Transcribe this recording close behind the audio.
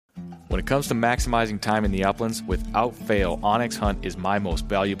When it comes to maximizing time in the uplands, without fail, onX Hunt is my most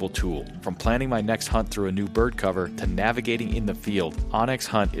valuable tool. From planning my next hunt through a new bird cover to navigating in the field, onX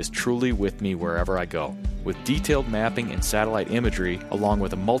Hunt is truly with me wherever I go. With detailed mapping and satellite imagery, along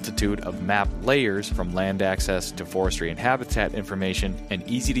with a multitude of map layers from land access to forestry and habitat information, and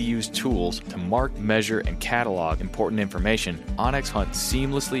easy-to-use tools to mark, measure, and catalog important information, onX Hunt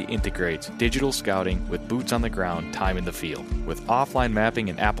seamlessly integrates digital scouting with boots on the ground time in the field. With offline mapping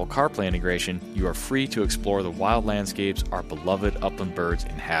and Apple CarPlay integration, you are free to explore the wild landscapes our beloved upland birds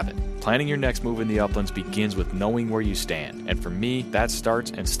inhabit. Planning your next move in the uplands begins with knowing where you stand, and for me, that starts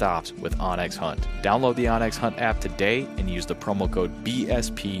and stops with onX Hunt. Download the onX Hunt app today and use the promo code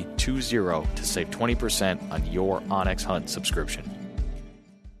BSP20 to save 20% on your onX Hunt subscription.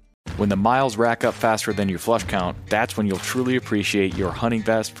 When the miles rack up faster than your flush count, that's when you'll truly appreciate your hunting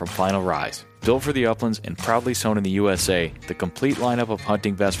vest from Final Rise. Built for the uplands and proudly sewn in the USA, the complete lineup of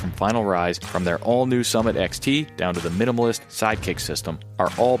hunting vests from Final Rise, from their all-new Summit XT down to the minimalist Sidekick system,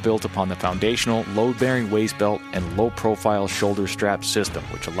 are all built upon the foundational load-bearing waist belt and low-profile shoulder strap system,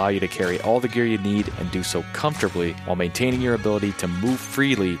 which allow you to carry all the gear you need and do so comfortably while maintaining your ability to move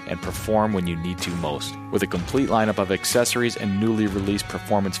freely and perform when you need to most. With a complete lineup of accessories and newly released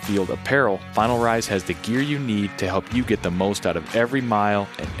performance field apparel, Final Rise has the gear you need to help you get the most out of every mile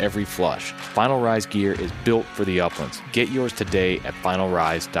and every flush. Final Rise gear is built for the uplands. Get yours today at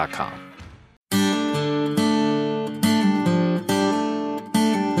finalrise.com.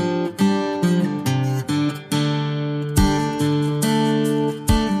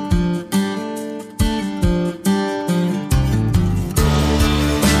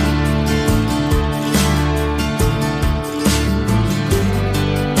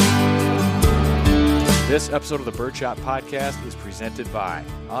 This episode of the Birdshot Podcast is presented by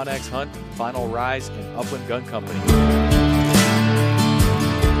onX Hunt, Final Rise, and Upland Gun Company.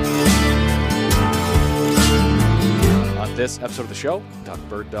 On this episode of the show, we talk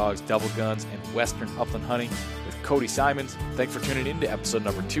bird dogs, double guns, and western upland hunting with Cody Simons. Thanks for tuning in to episode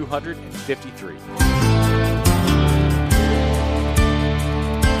number 253.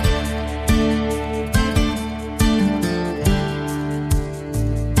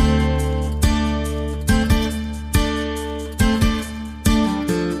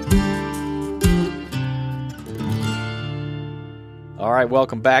 All right,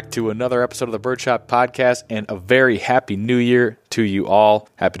 welcome back to another episode of the Birdshot Podcast, and a very happy new year to you all.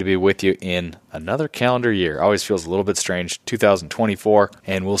 Happy to be with you in another calendar year. Always feels a little bit strange, 2024,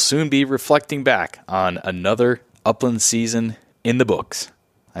 and we'll soon be reflecting back on another upland season in the books.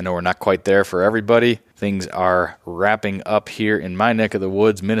 I know we're not quite there for everybody. Things are wrapping up here in my neck of the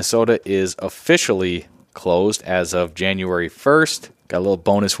woods. Minnesota is officially closed as of January 1st. Got a little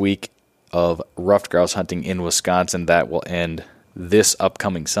bonus week of ruffed grouse hunting in Wisconsin that will end this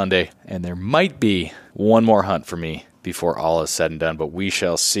upcoming Sunday, and there might be one more hunt for me before all is said and done, but we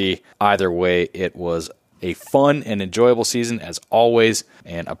shall see. Either way, it was a fun and enjoyable season as always,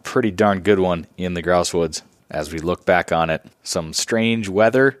 and a pretty darn good one in the grouse woods as we look back on it. Some strange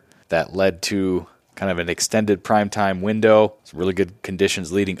weather that led to kind of an extended primetime window, some really good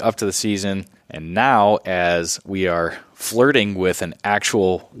conditions leading up to the season, and now as we are flirting with an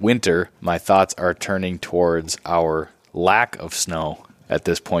actual winter, my thoughts are turning towards our lack of snow at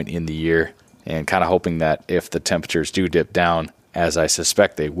this point in the year, and kind of hoping that if the temperatures do dip down, as I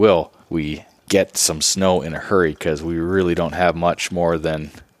suspect they will, we get some snow in a hurry, because we really don't have much more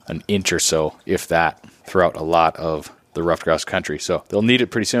than an inch or so, if that, throughout a lot of the ruffed grouse country. So they'll need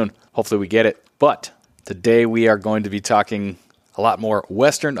it pretty soon. Hopefully we get it. But today we are going to be talking a lot more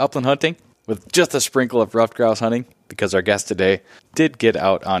western upland hunting with just a sprinkle of ruffed grouse hunting, because our guest today did get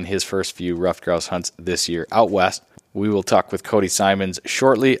out on his first few ruffed grouse hunts this year out west. We will talk with Cody Simons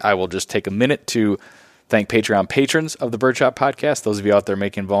shortly. I will just take a minute to thank Patreon patrons of the Birdshot Podcast, those of you out there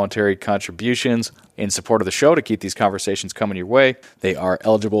making voluntary contributions in support of the show to keep these conversations coming your way. They are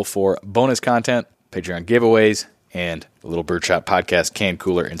eligible for bonus content, Patreon giveaways, and a little Birdshot Podcast can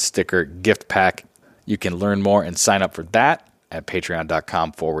cooler and sticker gift pack. You can learn more and sign up for that at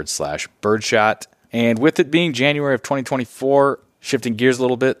patreon.com/birdshot. And with it being January of 2024, shifting gears a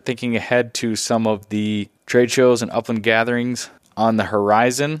little bit, thinking ahead to some of the trade shows and upland gatherings on the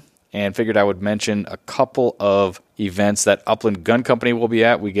horizon, and figured I would mention a couple of events that Upland Gun Company will be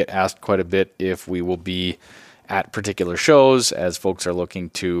at. We get asked quite a bit if we will be at particular shows, as folks are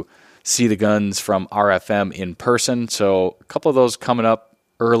looking to see the guns from RFM in person. So a couple of those coming up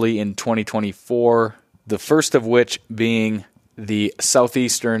early in 2024. The first of which being the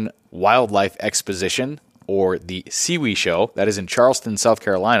Southeastern Wildlife Exposition, or the SeaWee Show. That is in Charleston, South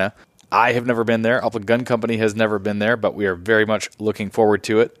Carolina. I have never been there. Upland Gun Company has never been there, but we are very much looking forward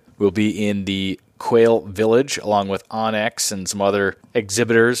to it. We'll be in the Quail Village along with Onyx and some other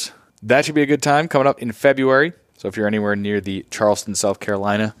exhibitors. That should be a good time coming up in February. So if you're anywhere near the Charleston, South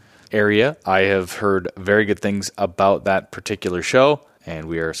Carolina area, I have heard very good things about that particular show, and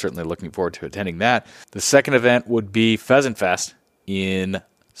we are certainly looking forward to attending that. The second event would be Pheasant Fest in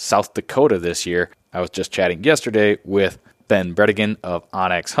South Dakota this year. I was just chatting yesterday with Ben Bredigan of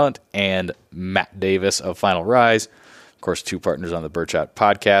Onyx Hunt and Matt Davis of Final Rise. Of course, two partners on the Birdshot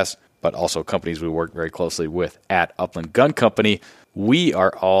podcast, but also companies we work very closely with at Upland Gun Company. We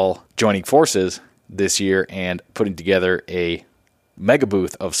are all joining forces this year and putting together a mega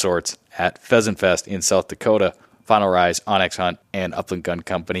booth of sorts at Pheasant Fest in South Dakota. Final Rise, Onyx Hunt, and Upland Gun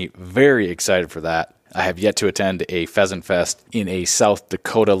Company. Very excited for that. I have yet to attend a Pheasant Fest in a South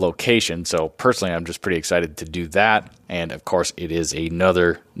Dakota location, so personally I'm just pretty excited to do that. And of course it is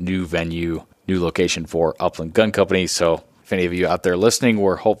another new venue, new location for Upland Gun Company, so if any of you out there listening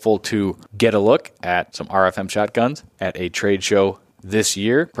were hopeful to get a look at some RFM shotguns at a trade show this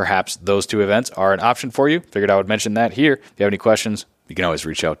year, perhaps those two events are an option for you. Figured I would mention that here. If you have any questions, you can always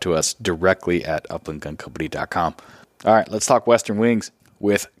reach out to us directly at uplandguncompany.com. All right, let's talk Western Wings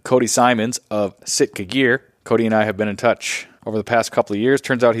with Cody Simons of Sitka Gear. Cody and I have been in touch over the past couple of years.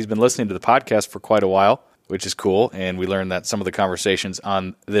 Turns out he's been listening to the podcast for quite a while, which is cool. And we learned that some of the conversations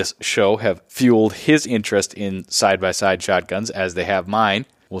on this show have fueled his interest in side-by-side shotguns, as they have mine.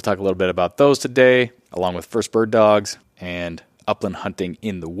 We'll talk a little bit about those today, along with first bird dogs and upland hunting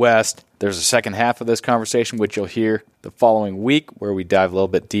in the West. There's a second half of this conversation, which you'll hear the following week, where we dive a little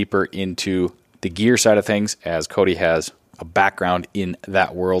bit deeper into the gear side of things, as Cody has a background in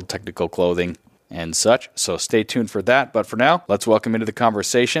that world, technical clothing and such. So stay tuned for that. But for now, let's welcome into the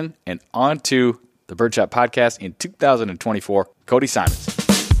conversation and on to the Birdshot Podcast in 2024, Cody Simons.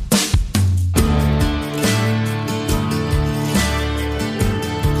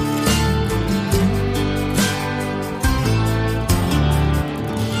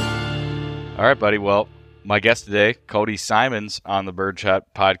 All right, buddy. Well, my guest today, Cody Simons on the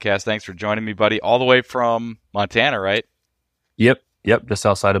Birdshot Podcast. Thanks for joining me, buddy. All the way from Montana, right? Yep. Just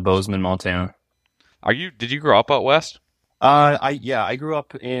outside of Bozeman, Montana. Did you grow up out west? I grew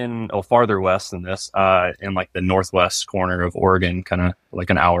up in farther west than this, in like the northwest corner of Oregon, kind of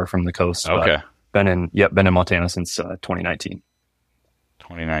like an hour from the coast. Okay. Been in Montana since 2019.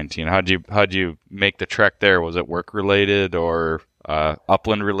 2019. How'd you make the trek there? Was it work related or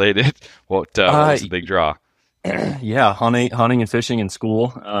upland related? What was the big draw? Yeah, hunting and fishing in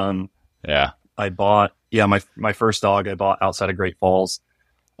school. Yeah. I bought my first dog I bought outside of Great Falls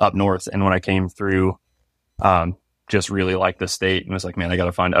up north, and when I came through, just really liked the state and was like, man,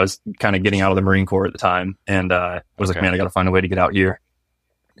 I was kind of getting out of the Marine Corps at the time, and was like, man, I got to find a way to get out here,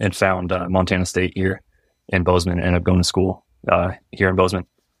 and found Montana State here in Bozeman, and ended up going to school here in Bozeman.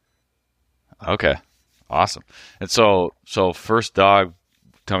 Okay, awesome. And so first dog,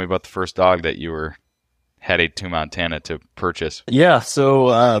 tell me about the first dog that you were headed to Montana to purchase. Yeah,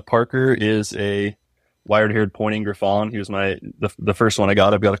 so Parker is a wire-haired pointing Griffon. He was the first one I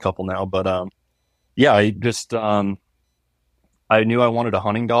got. I've got a couple now, but I just I knew I wanted a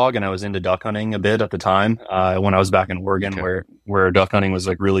hunting dog, and I was into duck hunting a bit at the time when I was back in Oregon, where duck hunting was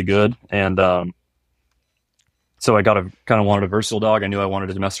like really good, and so I wanted a versatile dog. I knew I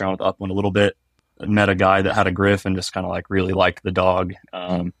wanted to mess around with upland a little bit. I met a guy that had a Griff and just kind of like really liked the dog.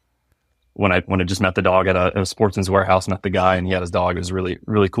 When I just met the dog at a Sportsman's Warehouse, met the guy, and he had his dog. It was really,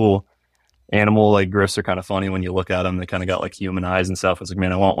 really cool animal. Like Griffs are kind of funny when you look at them. They kind of got like human eyes and stuff. I was like,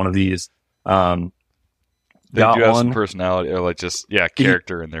 man, I want one of these. They do have some personality, or like just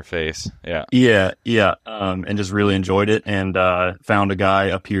character in their face. Yeah. And just really enjoyed it, and found a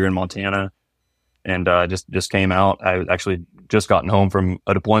guy up here in Montana, and just came out. I actually just gotten home from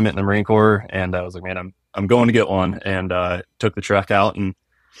a deployment in the Marine Corps, and I was like, man, I'm going to get one, and took the trek out and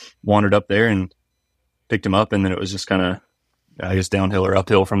wandered up there and picked him up, and then it was just kind of I guess downhill or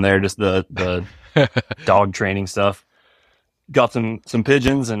uphill from there. Just the dog training stuff. Got some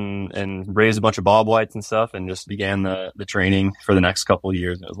pigeons and raised a bunch of bobwhites and stuff, and just began the training for the next couple of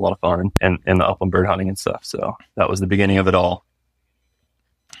years. It was a lot of fun, and the upland bird hunting and stuff. So that was the beginning of it all.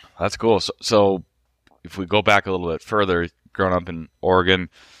 That's cool. So if we go back a little bit further, growing up in Oregon,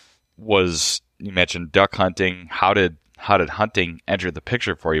 you mentioned duck hunting. How did hunting enter the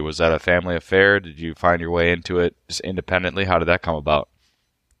picture for you? Was that a family affair? Did you find your way into it just independently? How did that come about?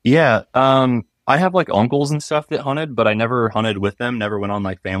 Yeah. I have like uncles and stuff that hunted, but I never hunted with them, never went on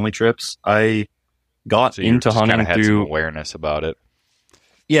like family trips. I got into hunting kind of had through some awareness about it.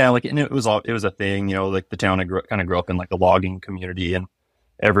 Yeah. Like, and it was a thing, like the town I grew up in, like a logging community. And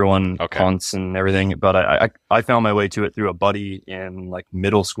everyone Okay. hunts and everything. But I found my way to it through a buddy in like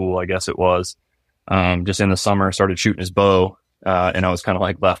middle school, I guess it was. Just in the summer, started shooting his bow, and I was kind of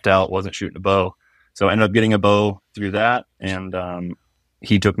like left out, wasn't shooting a bow. So I ended up getting a bow through that, and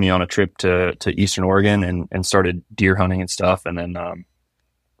he took me on a trip to Eastern Oregon and started deer hunting and stuff. And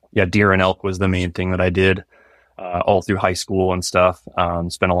then deer and elk was the main thing that I did all through high school and stuff.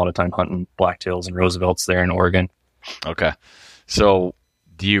 Spent a lot of time hunting blacktails and Roosevelts there in Oregon. Okay. So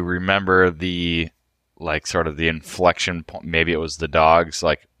do you remember the, like, sort of the inflection point? Maybe it was the dogs.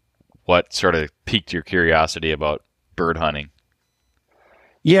 Like, what sort of piqued your curiosity about bird hunting?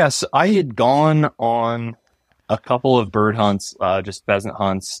 Yes, I had gone on a couple of bird hunts, just pheasant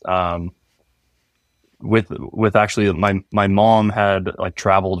hunts. With actually my mom had like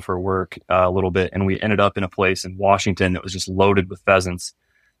traveled for work a little bit, and we ended up in a place in Washington that was just loaded with pheasants,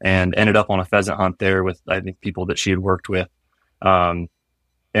 and ended up on a pheasant hunt there with, I think, people that she had worked with. And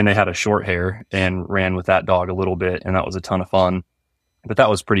they had a short hair and ran with that dog a little bit, and that was a ton of fun. But that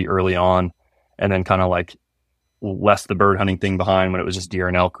was pretty early on, and then kind of like left the bird hunting thing behind when it was just deer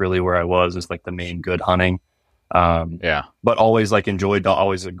and elk really where I was like the main good hunting. But always like enjoyed,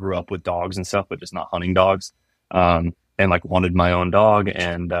 always grew up with dogs and stuff, but just not hunting dogs. And like wanted my own dog,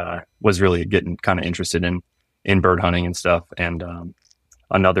 and was really getting kind of interested in bird hunting and stuff. And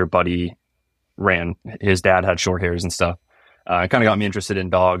another buddy his dad had short hairs and stuff. It kind of got me interested in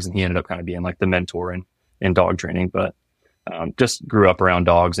dogs, and he ended up kind of being like the mentor in dog training. But just grew up around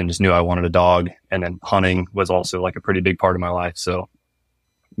dogs and just knew I wanted a dog. And then hunting was also like a pretty big part of my life. So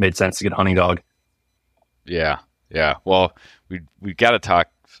it made sense to get a hunting dog. Yeah. Yeah. Well, we got to talk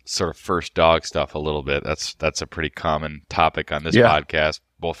sort of first dog stuff a little bit. That's a pretty common topic on this podcast,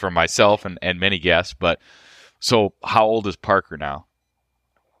 both for myself and many guests. But so how old is Parker now?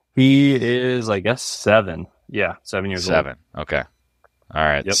 He is, I guess, 7. Yeah. 7 years old. 7. Okay. All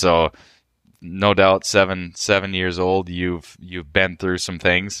right. Yep. So no doubt 7 years old, you've been through some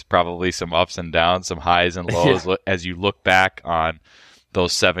things, probably some ups and downs, some highs and lows. As you look back on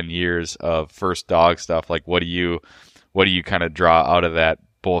those 7 years of first dog stuff, like what do you kind of draw out of that,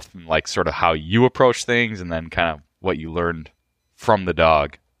 both from like sort of how you approach things and then kind of what you learned from the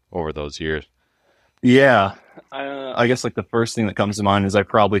dog over those years? Yeah. I guess like the first thing that comes to mind is I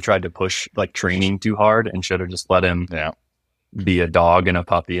probably tried to push like training too hard and should have just let him be a dog and a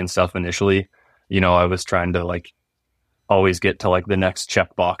puppy and stuff initially. You know, I was trying to like always get to like the next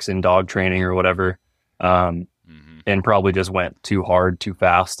checkbox in dog training or whatever. And probably just went too hard, too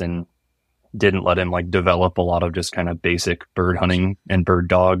fast, and didn't let him like develop a lot of just kind of basic bird hunting and bird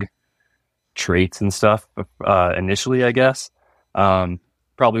dog traits and stuff initially, I guess.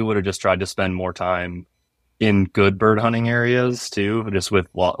 Probably would have just tried to spend more time in good bird hunting areas too, just with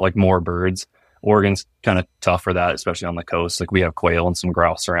like more birds. Oregon's kind of tough for that, especially on the coast. Like we have quail and some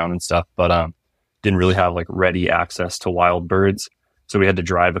grouse around and stuff, but didn't really have like ready access to wild birds. So we had to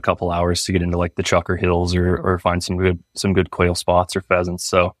drive a couple hours to get into like the Chucker Hills or find some good quail spots or pheasants.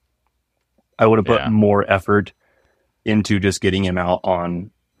 So I would have put more effort into just getting him out on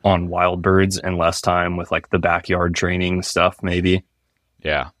wild birds and less time with like the backyard training stuff, maybe.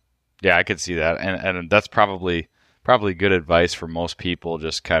 Yeah, I could see that, and that's probably good advice for most people.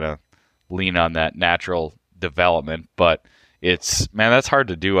 Just kind of lean on that natural development, but that's hard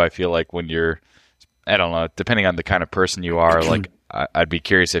to do. I feel like when you're, I don't know, depending on the kind of person you are, like I'd be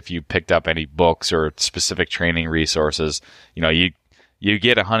curious if you picked up any books or specific training resources. You know, you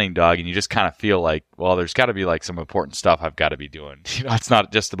get a hunting dog and you just kind of feel like, well, there's got to be like some important stuff I've got to be doing. You know, it's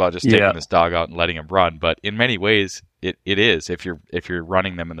not just about just taking this dog out and letting him run, but in many ways it is if you're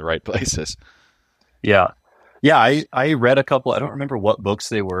running them in the right places. Yeah. Yeah, I read a couple. I don't remember what books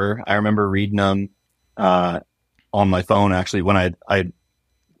they were. I remember reading them on my phone. Actually, when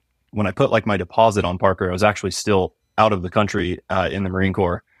I put like my deposit on Parker, I was actually still out of the country in the Marine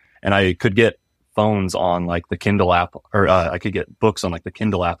Corps, and I could get phones on like the Kindle app, or I could get books on like the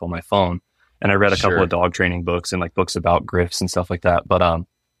Kindle app on my phone. And I read a couple of dog training books and like books about griffs and stuff like that. But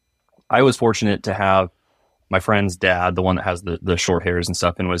I was fortunate to have my friend's dad, the one that has the short hairs and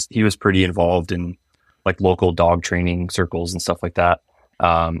stuff, and he was pretty involved in like local dog training circles and stuff like that.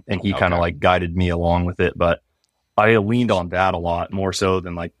 And he kind of like guided me along with it, but I leaned on that a lot more so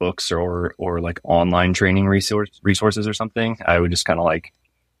than like books or like online training resources or something. I would just kind of like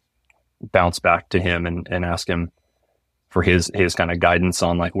bounce back to him and ask him for his kind of guidance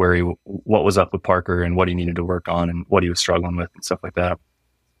on like what was up with Parker and what he needed to work on and what he was struggling with and stuff like that.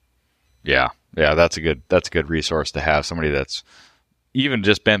 Yeah. Yeah. That's a good resource to have, somebody that's even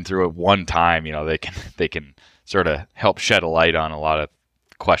just been through it one time. You know, they can sort of help shed a light on a lot of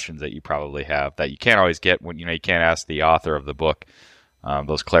questions that you probably have that you can't always get when, you know, you can't ask the author of the book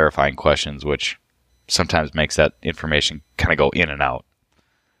those clarifying questions, which sometimes makes that information kind of go in and out.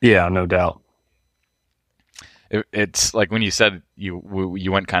 Yeah, no doubt. It's like when you said you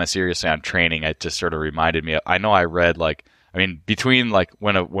went kind of seriously on training, it just sort of reminded me. I know I read between like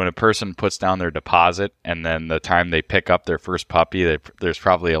when a person puts down their deposit and then the time they pick up their first puppy, there's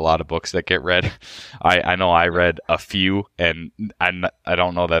probably a lot of books that get read. I know I read a few, and I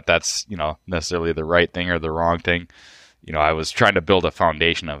don't know that that's necessarily the right thing or the wrong thing. I was trying to build a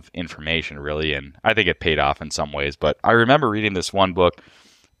foundation of information really, and I think it paid off in some ways. But I remember reading this one book.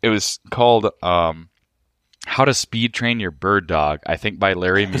 It was called How to Speed Train Your Bird Dog, I think by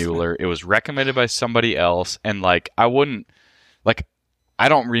Larry Mueller. It was recommended by somebody else, and I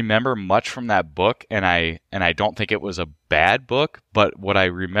don't remember much from that book, and I don't think it was a bad book, but what I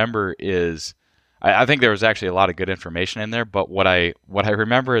remember is I think there was actually a lot of good information in there, but what I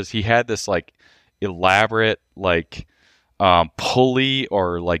remember is he had this like elaborate pulley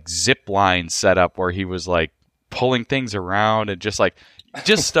or like zip line set up where he was like pulling things around and just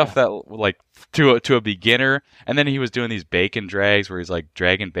stuff that like to a beginner, and then he was doing these bacon drags where he's like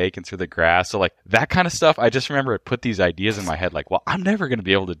dragging bacon through the grass. So like that kind of stuff, I just remember it put these ideas in my head like, well, I'm never going to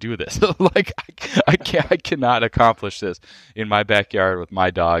be able to do this. Like I cannot accomplish this in my backyard with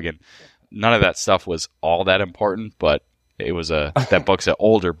my dog, and none of that stuff was all that important, but it was that book's an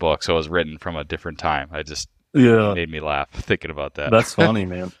older book, so it was written from a different time. It made me laugh thinking about that. That's funny,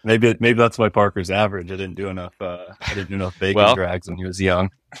 man. Maybe that's why Parker's average. I didn't do enough bacon drags when he was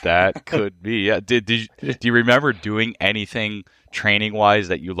young. That could be. Yeah. Do you remember doing anything training wise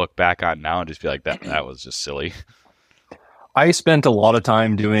that you look back on now and just be like that was just silly? I spent a lot of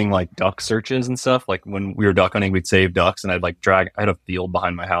time doing like duck searches and stuff. Like when we were duck hunting, we'd save ducks, and I'd like I had a field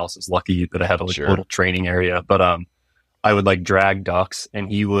behind my house. It's lucky that I had a little training area, but I would like drag ducks, and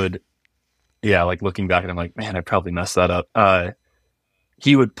he would. Yeah, like looking back, and I'm like, man, I probably messed that up.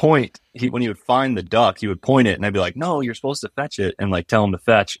 He would point. When he would find the duck, he would point it, and I'd be like, "No, you're supposed to fetch it," and like tell him to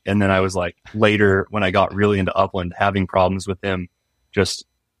fetch. And then I was like, later when I got really into upland, having problems with him just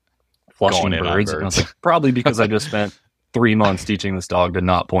flushing birds. And I was like, probably because I just spent 3 months teaching this dog to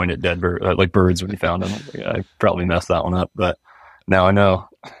not point at dead birds when he found them. I probably messed that one up, but now I know.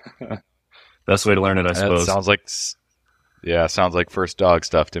 Best way to learn it, I suppose. Sounds like first dog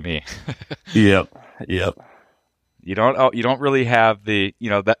stuff to me. Yep. You don't really have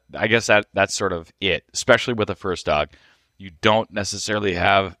that. I guess that's sort of it, especially with a first dog. You don't necessarily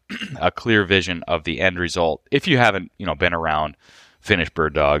have a clear vision of the end result if you haven't been around finished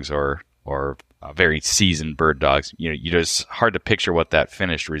bird dogs or very seasoned bird dogs. You just hard to picture what that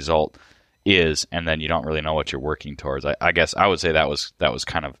finished result is, and then you don't really know what you're working towards. I guess I would say that was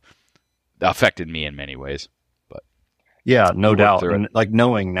kind of affected me in many ways. Yeah, no doubt. And like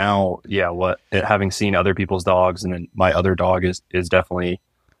knowing now, having seen other people's dogs, and then my other dog is definitely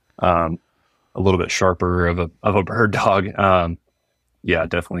a little bit sharper of a bird dog.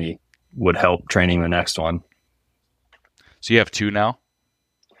 Definitely would help training the next one. So you have two now?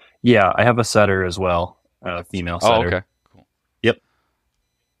 Yeah, I have a setter as well, a female setter. Oh, okay, cool. Yep.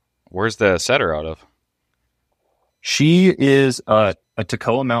 Where's the setter out of? She is a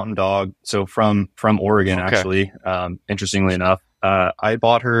Toccoa Mountain Dog, so from Oregon, okay. Actually. Interestingly enough, I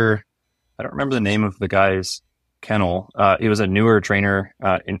bought her. I don't remember the name of the guy's kennel. He was a newer trainer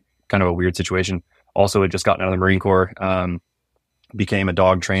in kind of a weird situation. Also, had just gotten out of the Marine Corps, became a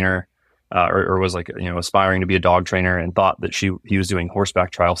dog trainer, or was like aspiring to be a dog trainer, and thought that he was doing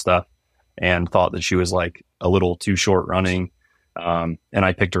horseback trial stuff, and thought that she was like a little too short running. And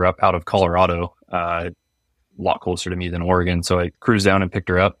I picked her up out of Colorado. A lot closer to me than Oregon. So I cruised down and picked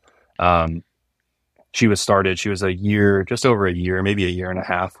her up. She was just over a year, maybe a year and a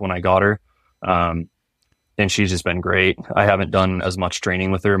half when I got her. And she's just been great. I haven't done as much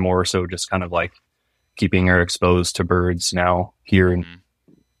training with her, more so just kind of like keeping her exposed to birds now here. And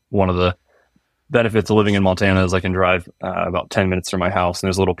one of the benefits of living in Montana is I can drive about 10 minutes from my house, and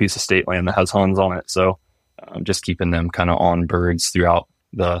there's a little piece of state land that has huns on it. So just keeping them kind of on birds throughout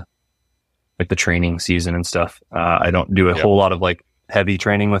the training season and stuff. I don't do a whole lot of like heavy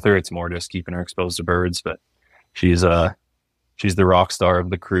training with her. It's more just keeping her exposed to birds, but she's the rock star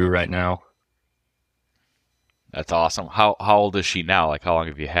of the crew right now. That's awesome. How old is she now? Like, how long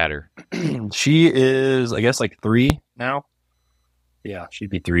have you had her? She is, I guess, like 3 now. Yeah, she'd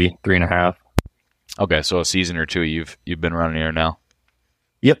be 3.5. Okay. So a season or two you've been running her now.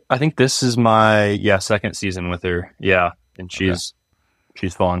 Yep. I think this is my, second season with her. Yeah. And she's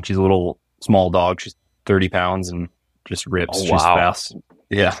fun. She's a little small dog. She's 30 pounds and just rips. Oh, wow. She's fast.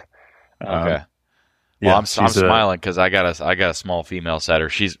 Yeah. Okay. Well, I'm smiling because I got a small female setter.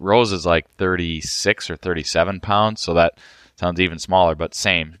 Rose is like 36 or 37 pounds, so that sounds even smaller, but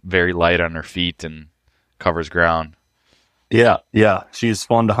same, very light on her feet and covers ground. Yeah, yeah, she's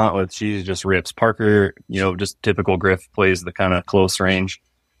fun to hunt with. She just rips. Parker, just typical Griff, plays the kind of close range,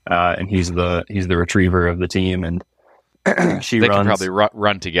 and he's the retriever of the team, and they can probably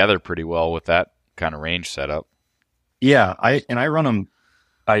run together pretty well with that kind of range setup. Yeah, I run them.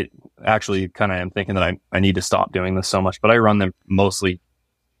 I actually kind of am thinking that I need to stop doing this so much, but I run them mostly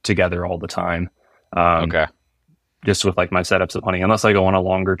together all the time. Okay. Just with like my setups of hunting, unless I go on a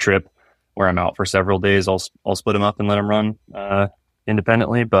longer trip where I'm out for several days, I'll split them up and let them run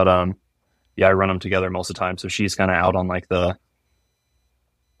independently. But yeah, I run them together most of the time. So she's kind of out on like the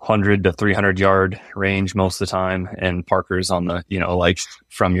 100 to 300 yard range most of the time, and Parker's on the like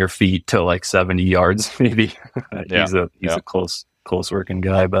from your feet to like 70 yards maybe. He's a close working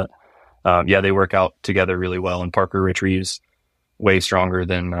guy, but yeah, they work out together really well, and Parker retrieves way stronger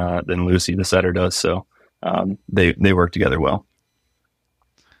than Lucy the setter does, so they work together well.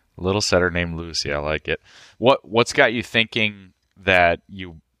 Little setter named Lucy, I like it. What's got you thinking that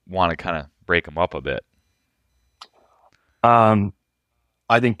you want to kind of break them up a bit?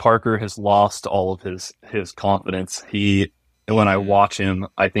 I think Parker has lost all of his confidence. When I watch him,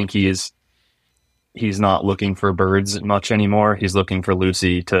 I think he's not looking for birds much anymore. He's looking for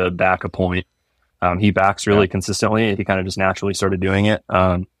Lucy to back a point. He backs really consistently. He kind of just naturally started doing it.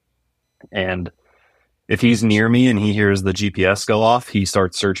 And if he's near me and he hears the GPS go off, he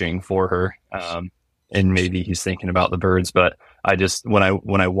starts searching for her. And maybe he's thinking about the birds, but when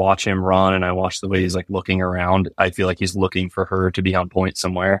I watch him run and I watch the way he's like looking around, I feel like he's looking for her to be on point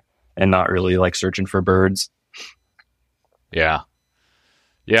somewhere and not really like searching for birds. Yeah.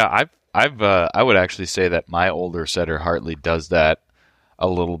 Yeah. I would actually say that my older setter Hartley does that a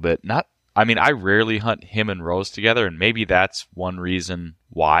little bit. I rarely hunt him and Rose together, and maybe that's one reason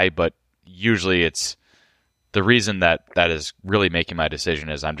why, but usually it's the reason that is really making my decision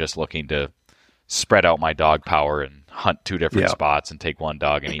is I'm just looking to spread out my dog power and hunt two different spots and take one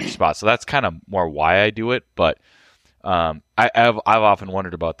dog in each spot. So that's kind of more why I do it. But I've often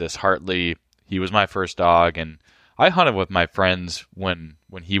wondered about this. Hartley, he was my first dog, and I hunted with my friends when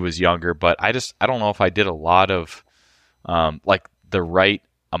he was younger, but I don't know if I did a lot of like the right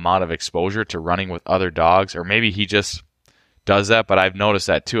amount of exposure to running with other dogs, or maybe he just does that. But I've noticed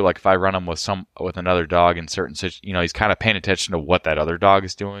that too. Like if I run him with another dog in certain situations, he's kind of paying attention to what that other dog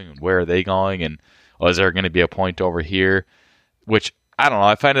is doing and where are they going, and is there going to be a point over here? Which I don't know.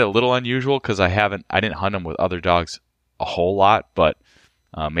 I find it a little unusual because I didn't hunt him with other dogs a whole lot, but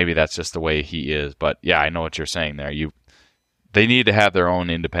maybe that's just the way he is. But yeah, I know what you're saying there. They need to have their own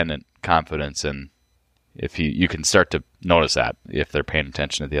independent confidence, and if you can start to notice that if they're paying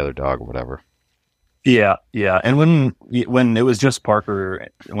attention to the other dog or whatever. Yeah. And when it was just Parker,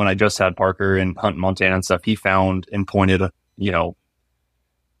 when I just had Parker and hunt Montana and stuff, he found and pointed a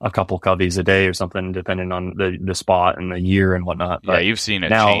couple coveys a day or something, depending on the spot and the year and whatnot. But you've seen it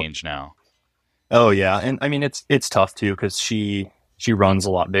change now. Oh yeah, and I mean it's tough too because she runs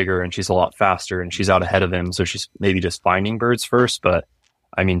a lot bigger and she's a lot faster and she's out ahead of him, so she's maybe just finding birds first. But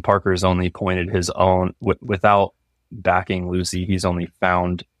I mean, Parker's only pointed his own without backing Lucy. He's only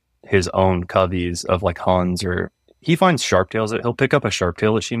found his own coveys of like Huns, or he finds sharptails. He'll pick up a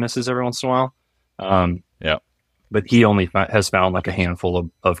sharptail that she misses every once in a while. Yeah. But he only has found like a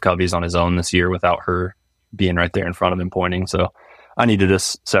handful of coveys on his own this year without her being right there in front of him pointing. So I need to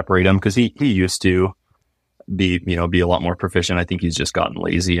just separate him because he used to be a lot more proficient. I think he's just gotten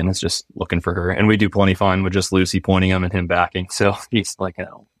lazy and is just looking for her. And we do plenty fine with just Lucy pointing him and him backing. So he's like,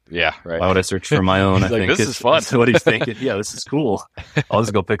 yeah, right. Why would I search for my own? I think this is fun. That's what he's thinking. Yeah, this is cool. I'll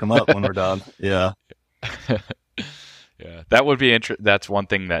just go pick him up when we're done. Yeah. Yeah, that would be interesting. That's one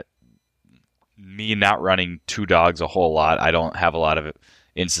thing that me not running two dogs a whole lot. I don't have a lot of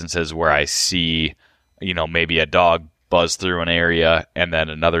instances where I see, maybe a dog buzz through an area and then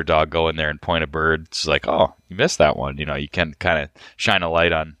another dog go in there and point a bird. It's like, oh, you missed that one. You can kind of shine a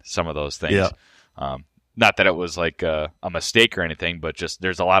light on some of those things. Yeah. Not that it was like a mistake or anything, but just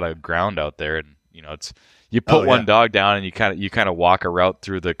there's a lot of ground out there, and it's you put one dog down and you kind of walk a route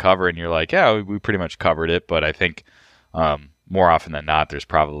through the cover, and you're like, yeah, we pretty much covered it. But I think more often than not, there's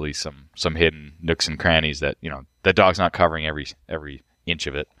probably some hidden nooks and crannies that the dog's not covering every inch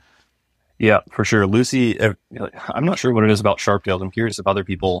of it. Yeah, for sure. Lucy, I'm not sure what it is about sharptails. I'm curious if other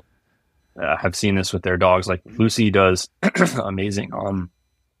people have seen this with their dogs. Like Lucy does amazing on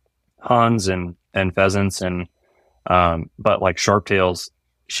Huns and pheasants, and but like sharptails,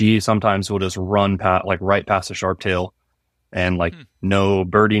 she sometimes will just run right past a sharptail, and like no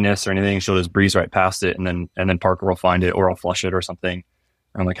birdiness or anything. She'll just breeze right past it, and then Parker will find it, or I'll flush it or something.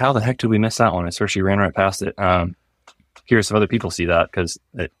 I'm like, how the heck did we miss that one? I swear she ran right past it. curious if other people see that, because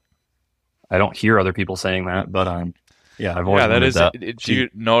I don't hear other people saying that, but yeah, I've always that wondered is. that. Do you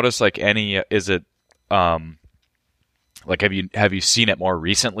notice like any? Is it like have you seen it more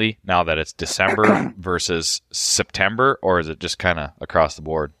recently now that it's December versus September, or is it just kind of across the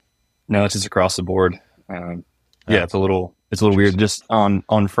board? No, it's just across the board. Yeah, it's a little weird. Just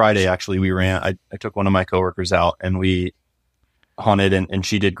on Friday, actually, we ran. I took one of my coworkers out and we hunted, and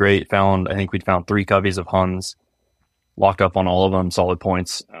she did great. I think we'd found 3 coveys of huns, locked up on all of them, solid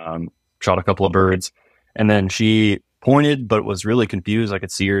points. Shot a couple of birds, and then she pointed, but was really confused. I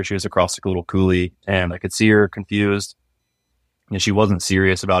could see her. She was across like a little coulee, and I could see her confused. And she wasn't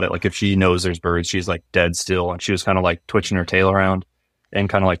serious about it. Like if she knows there's birds, she's like dead still, and she was kind of like twitching her tail around and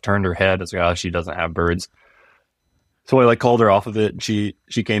kind of like turned her head as she doesn't have birds. So I like called her off of it. She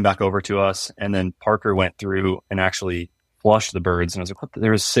came back over to us, and then Parker went through and actually flushed the birds. And I was like, what?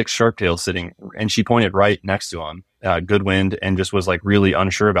 There was 6 sharptails sitting, and she pointed right next to them. Good wind, and just was like really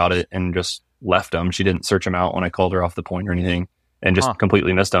unsure about it and just left them. She didn't search them out when I called her off the point or anything, and just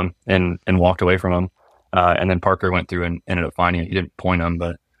completely missed them and walked away from them. And then Parker went through and ended up finding it. He didn't point them,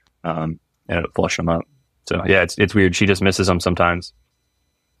 but ended up flushing them up. So yeah, it's weird. She just misses them sometimes.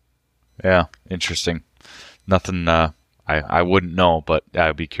 Yeah, interesting. Nothing I wouldn't know, but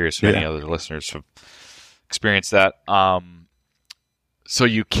I'd be curious if any other listeners have experienced that. So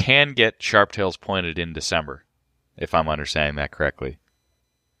you can get sharptails pointed in December, if I'm understanding that correctly.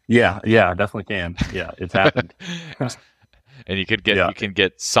 Yeah, definitely can. Yeah, it's happened. And you can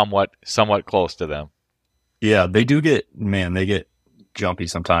get somewhat close to them. Yeah, they get jumpy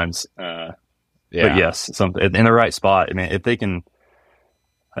sometimes. But yes, in the right spot. I mean, if they can,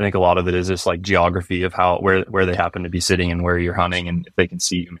 I think a lot of it is just like geography of where they happen to be sitting and where you're hunting, and if they can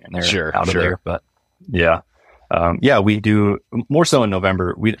see you, man, they're out of there. But yeah. We do more so in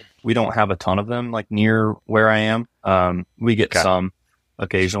November. We don't have a ton of them like near where I am. We get some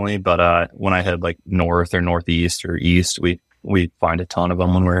occasionally, but when I head like north or northeast or east, we find a ton of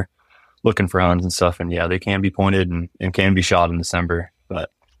them when we're looking for huns and stuff. And yeah, they can be pointed and can be shot in December,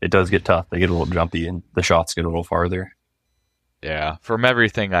 but it does get tough. They get a little jumpy and the shots get a little farther. Yeah, from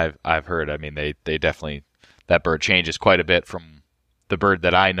everything I've heard, I mean, they definitely, that bird changes quite a bit from the bird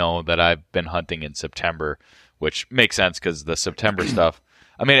that I know that I've been hunting in September, which makes sense because the September stuff,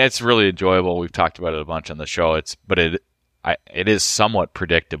 I mean, it's really enjoyable. We've talked about it a bunch on the show. It is somewhat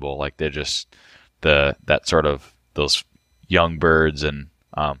predictable. Like they're just that sort of those young birds, and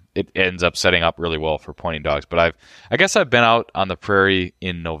it ends up setting up really well for pointing dogs. But I guess I've been out on the prairie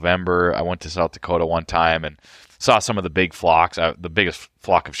in November. I went to South Dakota one time and saw some of the big flocks, the biggest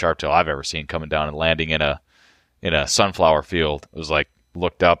flock of sharptail I've ever seen coming down and landing in a sunflower field. It was like,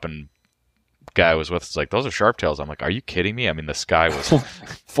 looked up and guy I was with was like, those are sharptails. I'm like, are you kidding me? I mean, the sky was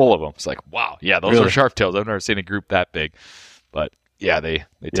full of them. It's like, wow, yeah, those are sharptails. I've never seen a group that big. But yeah, they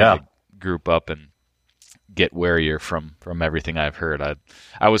tend to group up and get warier from everything I've heard.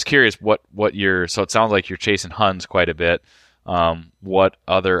 I was curious what so it sounds like you're chasing huns quite a bit. What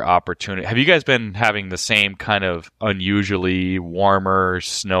other opportunity have you guys been having? The same kind of unusually warmer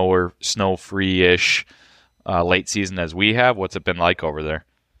snow free ish late season as we have? What's it been like over there?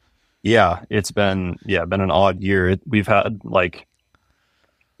 Yeah, it's been an odd year. We've had like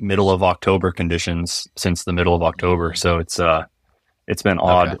middle of October conditions since the middle of October, so it's been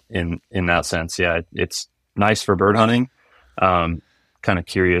odd in that sense. Yeah, it's nice for bird hunting. Kind of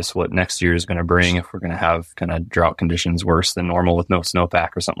curious what next year is going to bring, if we're going to have kind of drought conditions worse than normal with no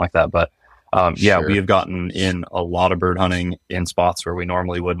snowpack or something like that. But we have gotten in a lot of bird hunting in spots where we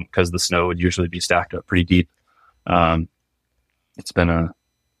normally wouldn't, because the snow would usually be stacked up pretty deep. It's been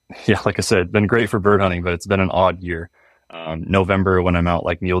like I said, been great for bird hunting, but it's been an odd year. November, when I'm out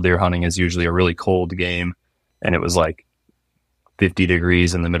like mule deer hunting, is usually a really cold game, and it was like 50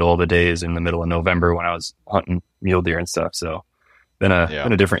 degrees in the middle of the days in the middle of November when I was hunting mule deer and stuff. So been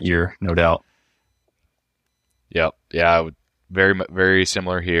a different year, no doubt. Yep. Yeah. Very, very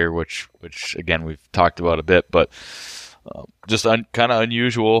similar here, which again, we've talked about a bit, but just kind of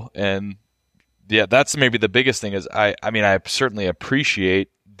unusual. And yeah, that's maybe the biggest thing is I mean, I certainly appreciate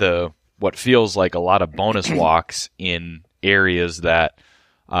what feels like a lot of bonus walks in areas that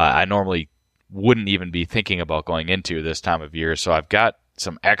I normally wouldn't even be thinking about going into this time of year. So I've got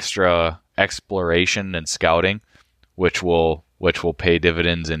some extra exploration and scouting, which will pay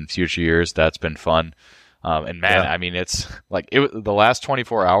dividends in future years. That's been fun. And man, I mean, it's like the last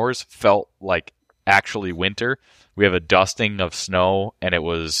 24 hours felt like actually winter. We have a dusting of snow, and it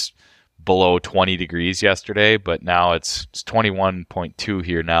was below 20 degrees yesterday, but now it's 21.2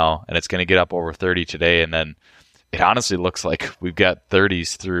 here now, and it's going to get up over 30 today. And then it honestly looks like we've got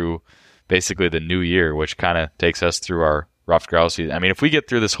 30s through basically the new year, which kind of takes us through our ruffed grouse season. I mean, if we get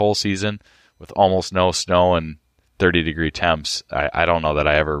through this whole season with almost no snow and 30-degree temps, I don't know that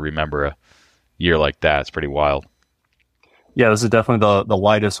I ever remember a year like that. It's pretty wild. Yeah, this is definitely the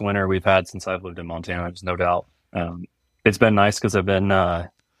lightest winter we've had since I've lived in Montana. There's no doubt. It's been nice because I've been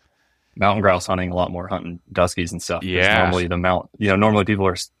mountain grouse hunting a lot more, hunting duskies and stuff. Yeah. Normally normally people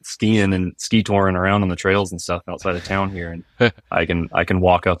are skiing and ski touring around on the trails and stuff outside of town here, and I can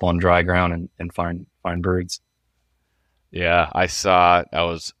walk up on dry ground and find birds. Yeah, I saw.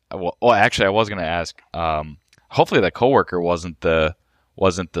 Actually, I was going to ask. Hopefully, that coworker wasn't the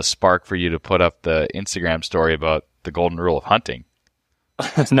spark for you to put up the Instagram story about the golden rule of hunting.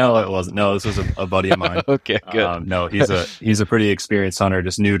 No, it wasn't. No, this was a buddy of mine. Okay, good. No, he's a pretty experienced hunter,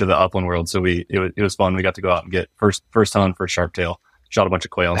 just new to the upland world. So it was fun. We got to go out and get first hunt for sharptail. Shot a bunch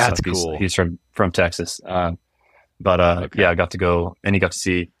of quail. And That's stuff. cool. He's from Texas. Okay. Yeah, I got to go and he got to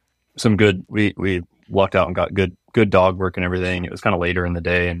see some good. We lucked out and got good dog work and everything. It was kind of later in the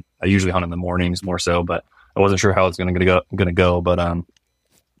day, and I usually hunt in the mornings more so, but I wasn't sure how it's going to go. But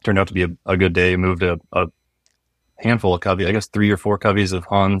turned out to be a good day. Moved a handful of coveys, I guess 3 or 4 coveys of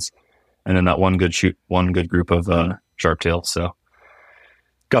Huns, and then that one good group of sharptails. So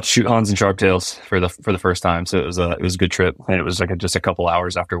got to shoot Huns and sharptails for the first time. So it was a good trip, and it was like just a couple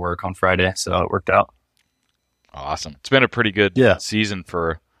hours after work on Friday. So it worked out. Awesome. It's been a pretty good season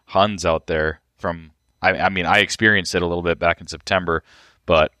for Huns out there. I mean, I experienced it a little bit back in September,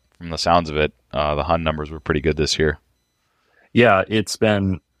 but from the sounds of it, the Hun numbers were pretty good this year. Yeah, it's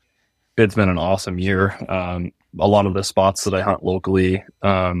been an awesome year. A lot of the spots that I hunt locally,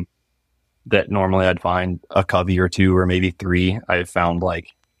 that normally I'd find a covey or 2 or maybe 3, I've found like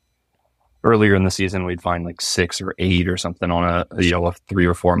earlier in the season, we'd find like 6 or 8 or something on a 3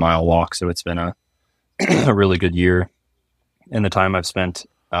 or 4 mile walk. So it's been a really good year. And the time I've spent,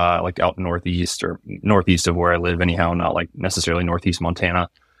 like out northeast or northeast of where I live anyhow, not like necessarily northeast Montana,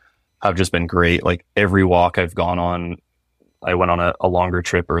 have just been great. Like every walk I've gone on, I went on a longer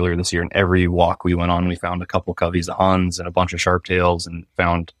trip earlier this year, and every walk we went on, we found a couple coveys of Huns and a bunch of sharptails, and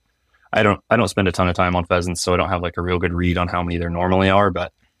found, I don't spend a ton of time on pheasants, so I don't have like a real good read on how many there normally are,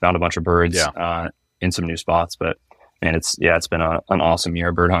 but found a bunch of birds, in some new spots. But man, it's been an awesome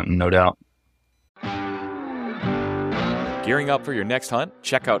year bird hunting, no doubt. Gearing up for your next hunt?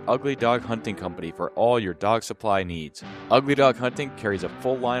 Check out Ugly Dog Hunting Company for all your dog supply needs. Ugly Dog Hunting carries a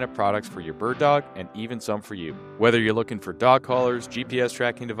full line of products for your bird dog and even some for you. Whether you're looking for dog collars, GPS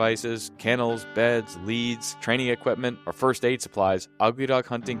tracking devices, kennels, beds, leads, training equipment, or first aid supplies, Ugly Dog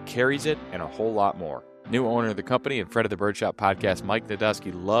Hunting carries it and a whole lot more. New owner of the company and friend of the Birdshot podcast, Mike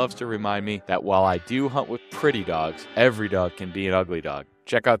Nadusky, loves to remind me that while I do hunt with pretty dogs, every dog can be an ugly dog.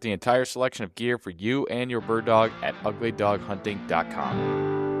 Check out the entire selection of gear for you and your bird dog at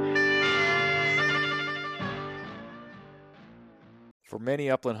uglydoghunting.com. For many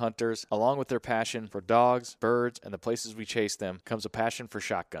upland hunters, along with their passion for dogs, birds, and the places we chase them, comes a passion for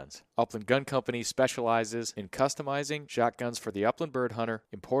shotguns. Upland Gun Company specializes in customizing shotguns for the upland bird hunter,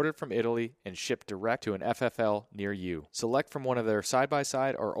 imported from Italy and shipped direct to an FFL near you. Select from one of their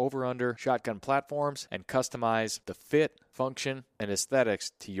side-by-side or over-under shotgun platforms and customize the fit, function, and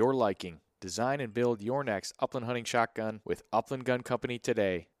aesthetics to your liking. Design and build your next upland hunting shotgun with Upland Gun Company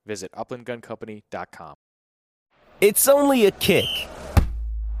today. Visit uplandguncompany.com. It's only a kick,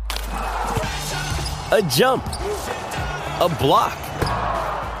 a jump, a block.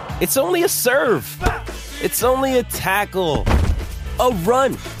 It's only a serve. It's only a tackle, a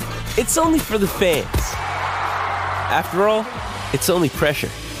run. It's only for the fans. After all, it's only pressure.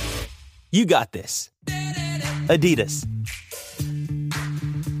 You got this. Adidas.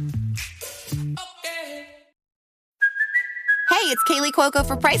 Hey, it's Kaylee Cuoco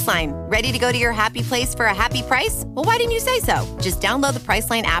for Priceline. Ready to go to your happy place for a happy price? Well, why didn't you say so? Just download the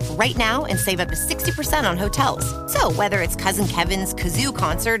Priceline app right now and save up to 60% on hotels. So whether it's Cousin Kevin's Kazoo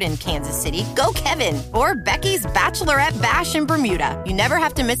Concert in Kansas City, go Kevin, or Becky's Bachelorette Bash in Bermuda, you never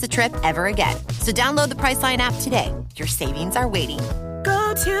have to miss a trip ever again. So download the Priceline app today. Your savings are waiting.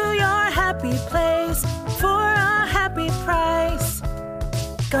 Go to your happy place for a happy price.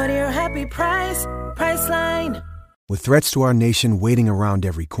 Go to your happy price, Priceline. With threats to our nation waiting around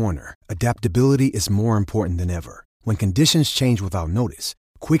every corner, adaptability is more important than ever. When conditions change without notice,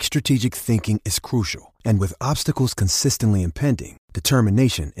 quick strategic thinking is crucial. And with obstacles consistently impending,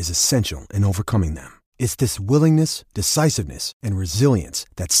 determination is essential in overcoming them. It's this willingness, decisiveness, and resilience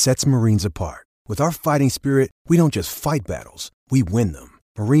that sets Marines apart. With our fighting spirit, we don't just fight battles, we win them.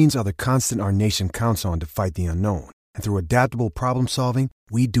 Marines are the constant our nation counts on to fight the unknown. And through adaptable problem solving,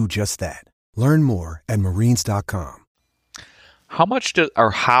 we do just that. Learn more at marines.com. How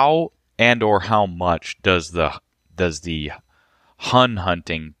and or how much does the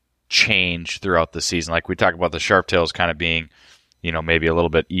hunting change throughout the season? Like we talked about the sharptails kind of being, maybe a little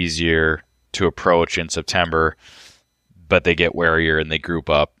bit easier to approach in September, but they get warier and they group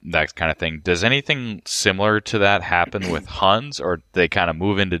up, that kind of thing. Does anything similar to that happen with Huns, or do they kind of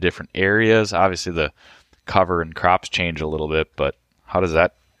move into different areas? Obviously, the cover and crops change a little bit, but how does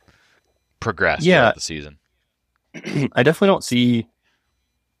that progress throughout the season? I definitely don't see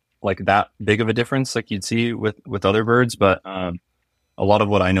like that big of a difference like you'd see with other birds, but a lot of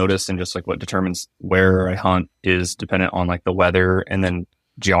what I notice and just like what determines where I hunt is dependent on like the weather and then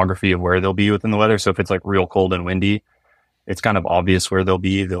geography of where they'll be within the weather. So if it's like real cold and windy, it's kind of obvious where they'll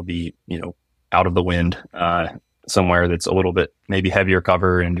be. They'll be, out of the wind, somewhere that's a little bit maybe heavier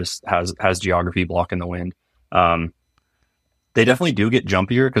cover and just has geography blocking the wind. They definitely do get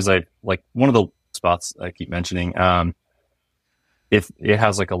jumpier because I like one of the spots I keep mentioning. If it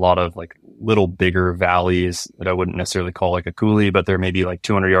has like a lot of like little bigger valleys that I wouldn't necessarily call like a coulee, but they're maybe like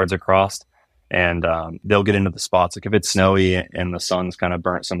 200 yards across, and they'll get into the spots. Like if it's snowy and the sun's kind of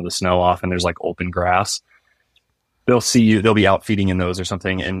burnt some of the snow off and there's like open grass, they'll see you, they'll be out feeding in those or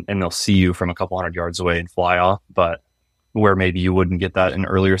something, and they'll see you from a couple hundred yards away and fly off. But where maybe you wouldn't get that in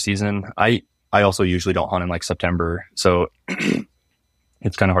earlier season, I also usually don't hunt in like September. So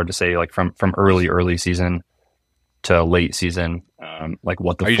it's kind of hard to say like from early season to late season, like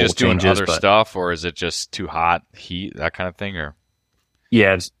what the full change is. Are you just doing other stuff, or is it just too hot, heat, that kind of thing? Or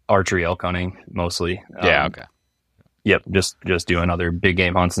yeah, it's archery, elk hunting mostly. Okay. Yep. Just doing other big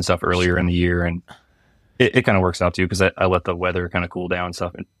game hunts and stuff earlier in the year. And it kind of works out too, because I let the weather kind of cool down and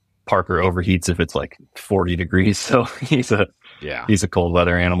stuff. And Parker overheats if it's like 40 degrees. So he's a cold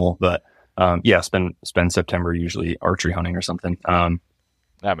weather animal. But spend September usually archery hunting or something.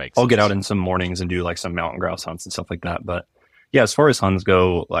 That makes I'll sense. get out in some mornings and do like some mountain grouse hunts and stuff like that. But yeah, as far as Huns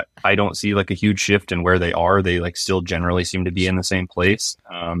go, like I don't see like a huge shift in where they are. They like still generally seem to be in the same place.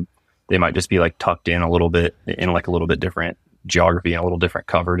 They might just be like tucked in a little bit in like a little bit different geography and a little different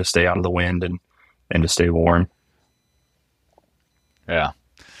cover to stay out of the wind and to stay warm. Yeah.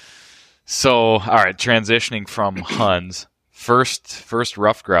 So, all right, transitioning from Huns, first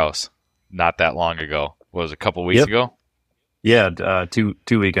rough grouse, not that long ago. What was it, a couple weeks ago? Yeah, two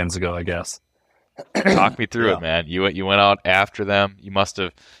weekends ago, I guess. Talk me through it, man. You went out after them. You must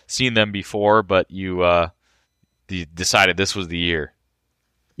have seen them before, but you decided this was the year.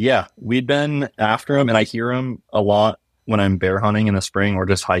 Yeah, we'd been after them, and I hear them a lot when I'm bear hunting in the spring or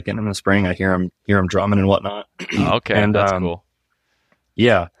just hiking in the spring. I hear them drumming and whatnot. Okay, and that's cool.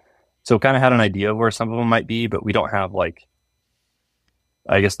 Yeah, so kind of had an idea of where some of them might be, but we don't have like,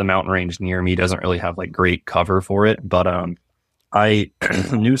 I guess the mountain range near me doesn't really have like great cover for it. But I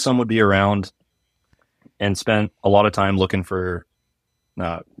knew some would be around and spent a lot of time looking for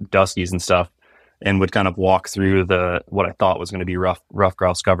duskies and stuff, and would kind of walk through what I thought was going to be rough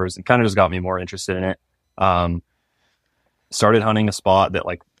grouse covers, and kind of just got me more interested in it. Started hunting a spot that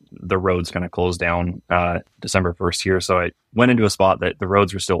like the roads kind of closed down December 1st here. So I went into a spot that the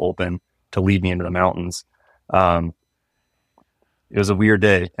roads were still open to lead me into the mountains. It was a weird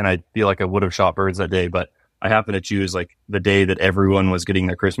day, and I feel like I would have shot birds that day, but I happened to choose like the day that everyone was getting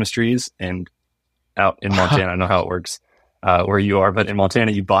their Christmas trees. And out in Montana, I know how it works where you are, but in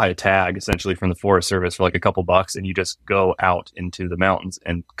Montana, you buy a tag essentially from the Forest Service for like a couple bucks, and you just go out into the mountains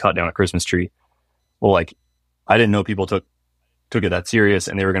and cut down a Christmas tree. Well, like I didn't know people took it that serious,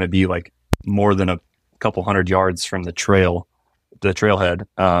 and they were going to be like more than a couple hundred yards from the trailhead.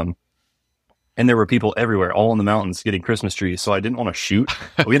 And there were people everywhere, all in the mountains getting Christmas trees. So I didn't want to shoot.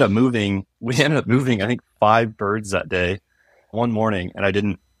 We ended up moving, I think 5 birds that day, one morning.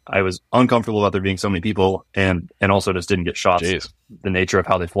 And I was uncomfortable about there being so many people, and also just didn't get shots. Jeez. The nature of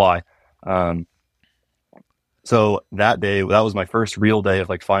how they fly. So that day, that was my first real day of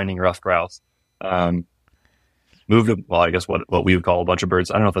like finding rough grouse. Moved to, well, I guess what we would call a bunch of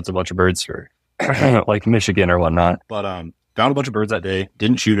birds. I don't know if that's a bunch of birds or like Michigan or whatnot, but found a bunch of birds that day,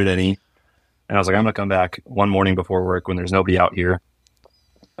 didn't shoot at any. And I was like, I'm going to come back one morning before work when there's nobody out here.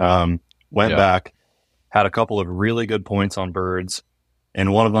 Went back, had a couple of really good points on birds.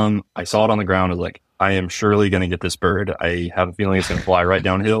 And one of them, I saw it on the ground. I was like, I am surely going to get this bird. I have a feeling it's going to fly right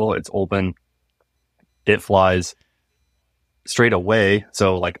downhill. It's open. It flies straight away.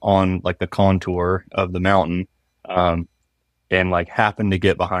 So like on like the contour of the mountain. And like happened to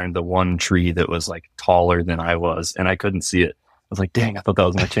get behind the one tree that was like taller than I was, and I couldn't see it. I was like, dang, I thought that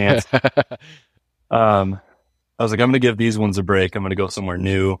was my chance. I was like, I'm going to give these ones a break. I'm going to go somewhere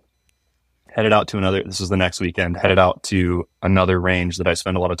new. Headed out to this was the next weekend, headed out to another range that I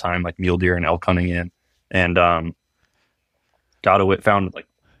spend a lot of time like mule deer and elk hunting in. And, found like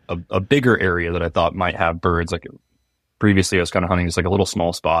a bigger area that I thought might have birds. Like previously I was kind of hunting just like a little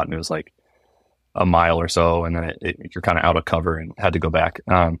small spot, and it was like a mile or so, and then you're kind of out of cover and had to go back.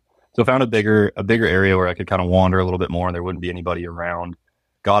 So found a bigger area where I could kind of wander a little bit more and there wouldn't be anybody around.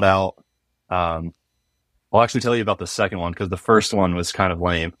 Got out. I'll actually tell you about the second one, because the first one was kind of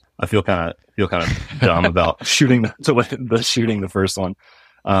lame. I feel kind of dumb about shooting the first one.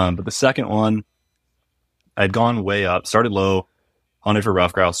 But the second one, I'd gone way up, started low, hunted for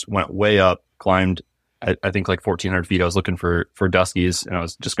rough grouse, went way up, climbed, I think like 1,400 feet. I was looking for duskies, and I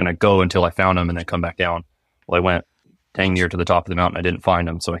was just going to go until I found them and then come back down. Well, I went dang near to the top of the mountain. I didn't find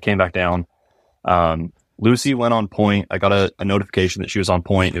them. So I came back down. Lucy went on point. I got a notification that she was on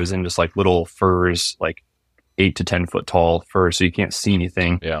point. It was in just like little firs, like 8 to 10 foot tall firs, so you can't see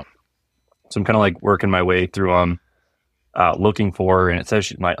anything. Yeah. So I'm kind of like working my way through looking for her, and it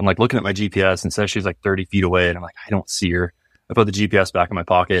says I'm like looking at my GPS and it says she's like 30 feet away, and I'm like, I don't see her. I put the GPS back in my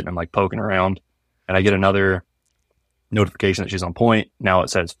pocket and I'm like poking around, and I get another notification that she's on point. Now it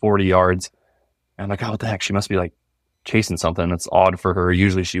says 40 yards. And I'm like, oh, what the heck? She must be like chasing something. That's odd for her.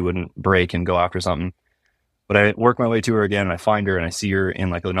 Usually she wouldn't break and go after something. But I work my way to her again, and I find her, and I see her in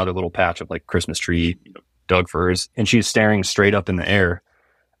like another little patch of like Christmas tree, Doug firs, and she's staring straight up in the air.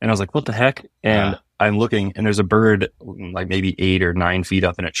 And I was like, what the heck? And I'm looking, and there's a bird like maybe 8 or 9 feet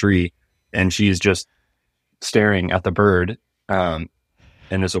up in a tree, and she's just staring at the bird. And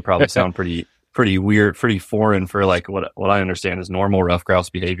this will probably sound pretty weird, pretty foreign for like what I understand is normal rough grouse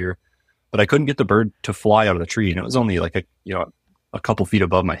behavior. But I couldn't get the bird to fly out of the tree, and it was only like a couple feet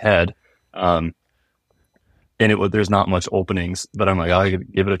above my head. And there's not much openings, but I'm like, I'll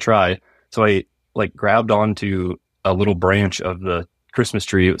give it a try. So I like grabbed onto a little branch of the Christmas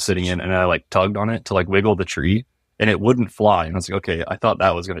tree it was sitting in, and I like tugged on it to like wiggle the tree, and it wouldn't fly. And I was like, okay, I thought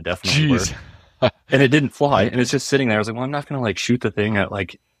that was going to definitely work. And it didn't fly, and it's just sitting there. I was like, well, I'm not going to like shoot the thing at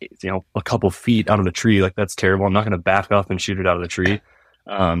like, a couple feet out of the tree. Like, that's terrible. I'm not going to back up and shoot it out of the tree.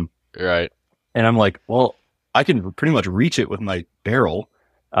 Right. And I'm like, well, I can pretty much reach it with my barrel.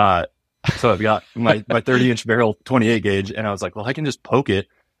 So I've got my 30-inch barrel 28 gauge, and I was like, well, I can just poke it.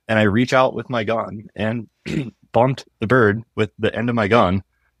 And I reach out with my gun and bumped the bird with the end of my gun,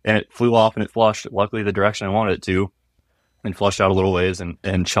 and it flew off and it flushed, luckily the direction I wanted it to, and flushed out a little ways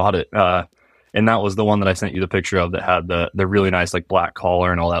and shot it. And that was the one that I sent you the picture of that had the really nice like black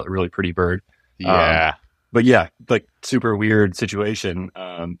collar and all that, really pretty bird. Yeah. But yeah, like super weird situation.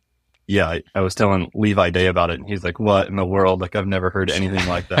 I was telling Levi Day about it, and he's like, what in the world? Like, I've never heard anything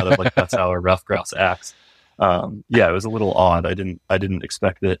like that. Of like, that's how a rough grouse acts. It was a little odd. I didn't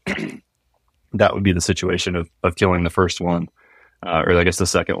expect that that would be the situation of killing the first one, or I guess the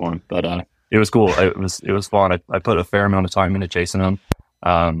second one. But it was cool. It was fun. I put a fair amount of time into chasing them,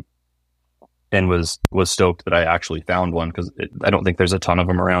 and was stoked that I actually found one, because I don't think there's a ton of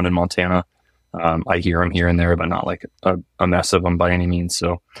them around in Montana. I hear them here and there, but not like a mess of them by any means.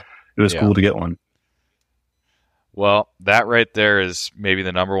 So it was cool to get one. Well, that right there is maybe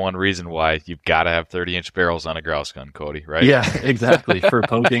the number one reason why you've got to have 30-inch barrels on a grouse gun, Cody, right? Yeah, exactly. For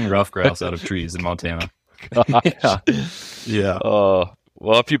poking rough grouse out of trees in Montana. Yeah.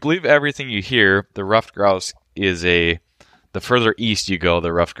 Well, if you believe everything you hear, the ruffed grouse is the further east you go,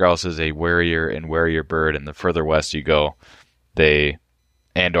 the ruffed grouse is a warier and warier bird, and the further west you go,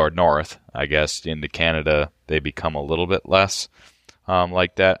 or north, I guess, into Canada, they become a little bit less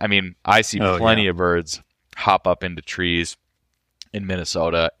like that. I mean, I see plenty of birds hop up into trees in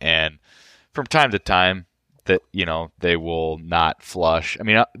Minnesota, and from time to time that they will not flush. I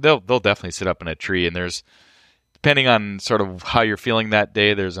mean, they'll definitely sit up in a tree, and there's, depending on sort of how you're feeling that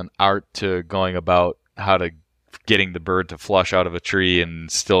day, there's an art to going about how to getting the bird to flush out of a tree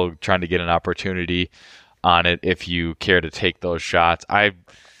and still trying to get an opportunity on it if you care to take those shots.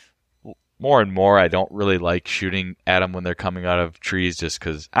 More and more, I don't really like shooting at them when they're coming out of trees, just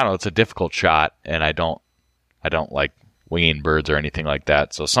because, I don't know, it's a difficult shot, and I don't like winging birds or anything like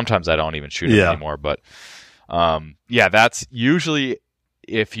that. So sometimes I don't even shoot them anymore. But that's usually,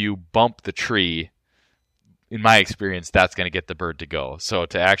 if you bump the tree, in my experience, that's going to get the bird to go. So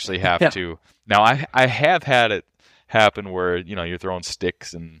to actually have to, now I have had it happen where, you're throwing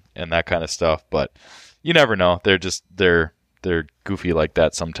sticks and that kind of stuff, but you never know. They're goofy like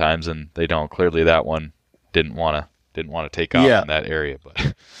that sometimes, and they don't. Clearly, that one didn't want to take off in that area.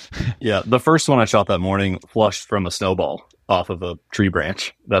 But yeah, the first one I shot that morning flushed from a snowball off of a tree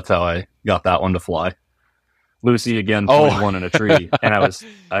branch. That's how I got that one to fly. Lucy again pointed one in a tree, and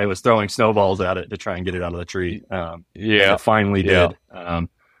I was throwing snowballs at it to try and get it out of the tree. It finally did.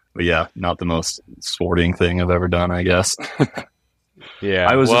 But yeah, not the most sporting thing I've ever done, I guess. Yeah.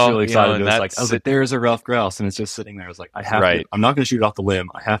 I was just really excited. and I was like, there's a rough grouse, and it's just sitting there. I was like, I have to, I'm not going to shoot it off the limb.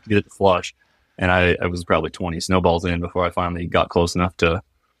 I have to get it to flush. And I was probably 20 snowballs in before I finally got close enough to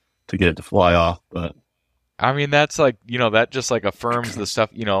get it to fly off. But I mean, that's like, that just like affirms the stuff,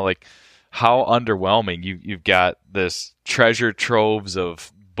 like how underwhelming you've got this treasure troves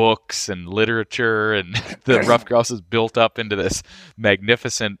of books and literature, and the rough grouse is built up into this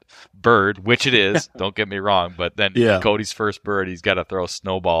magnificent bird, which it is. Don't get me wrong, but then Cody's first bird, he's got to throw a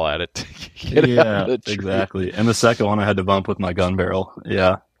snowball at it to get it out of the tree. Exactly. And the second one, I had to bump with my gun barrel.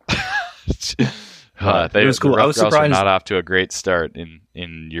 Yeah. It was cool. I was surprised. Not off to a great start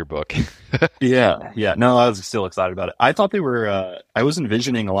in your book. Yeah. No, I was still excited about it. I thought they were. I was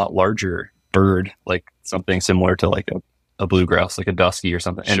envisioning a lot larger bird, like something similar to like a blue grouse, like a dusky or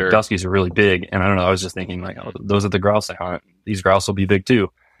something. And duskies are really big. And I don't know. I was just thinking like, oh, those are the grouse I hunt. These grouse will be big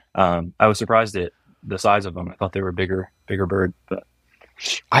too. I was surprised at the size of them. I thought they were bigger bird. But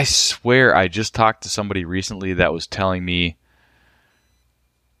I swear, I just talked to somebody recently that was telling me.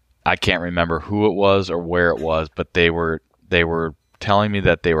 I can't remember who it was or where it was, but they were telling me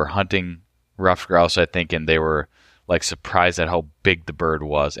that they were hunting ruffed grouse, I think, and they were like surprised at how big the bird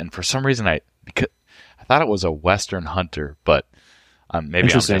was. And for some reason, I thought it was a Western hunter, but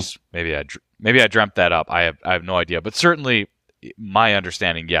maybe I dreamt that up. I have no idea, but certainly my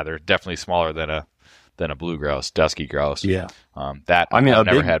understanding, they're definitely smaller than a blue grouse, dusky grouse. Yeah, I've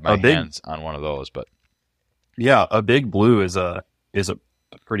never had my hands on one of those, but yeah, a big blue is a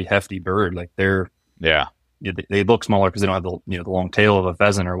pretty hefty bird. Like they look smaller because they don't have the long tail of a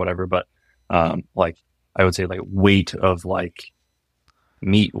pheasant or whatever. But like I would say, like weight of like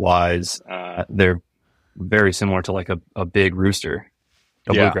meat wise, they're very similar to like a big rooster.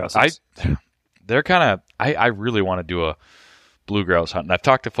 Blue grouse. They're kind of. I really want to do a blue grouse hunt, and I've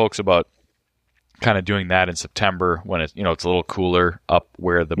talked to folks about kind of doing that in September when it's it's a little cooler up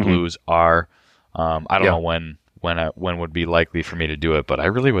where the blues are. I don't know when would be likely for me to do it, but I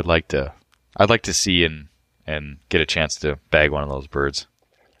really would like to. I'd like to see and get a chance to bag one of those birds.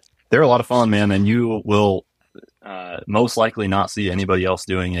 They're a lot of fun, man, and you will most likely not see anybody else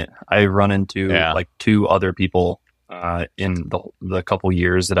doing it. I run into like two other people in the couple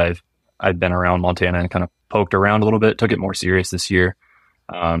years that I've been around Montana and kind of poked around a little bit. Took it more serious this year,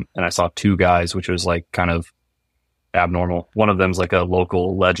 and I saw two guys, which was like kind of abnormal. One of them's like a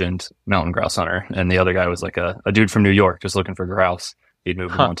local legend mountain grouse hunter, and the other guy was like a dude from New York just looking for grouse. He'd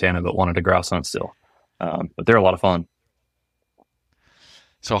moved to Montana but wanted to grouse hunt still. But they're a lot of fun.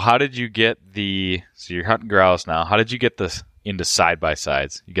 So how did you get so you're hunting grouse now, how did you get this into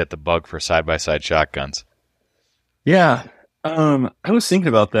side-by-sides? You get the bug for side-by-side shotguns. Yeah. I was thinking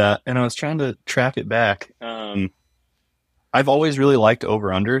about that and I was trying to track it back. I've always really liked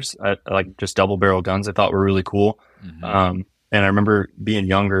over-unders. I like just double barrel guns I thought were really cool. Mm-hmm. And I remember being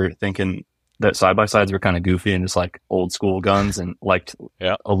younger thinking that side-by-sides were kind of goofy and just like old school guns, and liked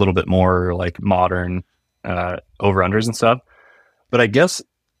a little bit more like modern over-unders and stuff. But I guess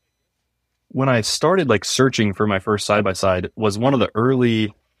when I started like searching for my first side-by-side was one of the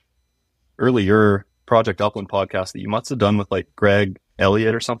earlier Project Upland podcasts that you must have done with like Greg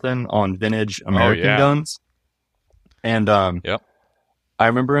Elliott or something on vintage American guns. And I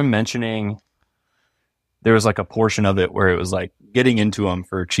remember him mentioning there was like a portion of it where it was like getting into them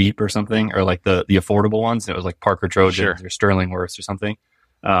for cheap or something, or like the affordable ones. And it was like Parker Trojans or Sterling Worths or something.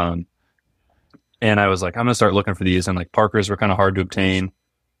 And I was like, I'm going to start looking for these. And like Parkers were kind of hard to obtain.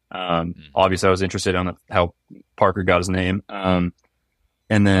 Obviously I was interested on how Parker got his name. And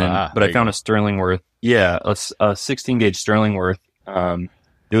then, but I found a Sterling Worth. Yeah. A 16 gauge Sterling Worth.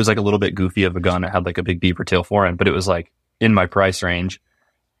 It was like a little bit goofy of a gun. It had like a big beaver tail forend, but it was like in my price range.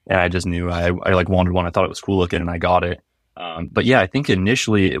 And I just knew I like wanted one. I thought it was cool looking and I got it. But yeah, I think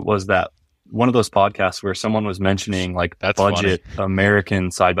initially it was that one of those podcasts where someone was mentioning like budget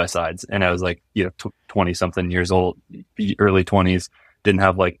American side-by-sides. And I was like, 20 something years old, early 20s, didn't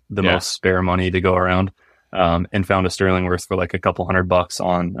have like the most spare money to go around. And found a Sterling Worth for like a couple $100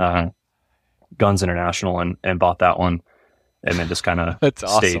 on Guns International and bought that one. And then just kind of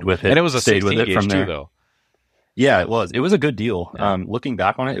stayed with it. And it was a 16 gauge from there, though. Yeah, it was. It was a good deal. Yeah. Looking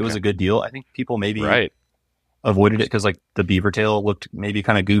back on it, it was a good deal. I think people maybe avoided it because like the beaver tail looked maybe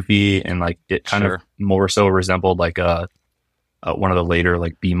kind of goofy, and like it kind of more so resembled like one of the later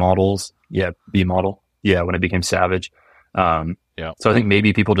like B models. Yeah, B model. Yeah, when it became Savage. So I think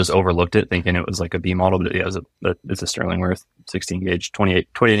maybe people just overlooked it, thinking it was like a B model, but it's a Sterling Worth 16 gauge,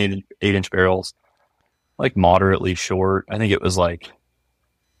 28 inch barrels. Like moderately short. I think it was like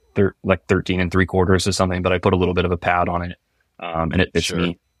 13 3/4 or something, but I put a little bit of a pad on it. And it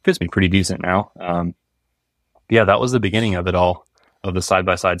fits me pretty decent now. Yeah, that was the beginning of it all. of the side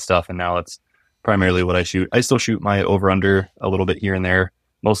by side stuff, and now that's primarily what I shoot. I still shoot my over under a little bit here and there,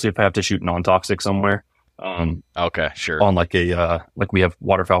 mostly if I have to shoot non toxic somewhere. Okay, sure. On like a like we have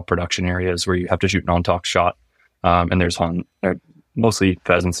waterfowl production areas where you have to shoot non-tox shot, and there's mostly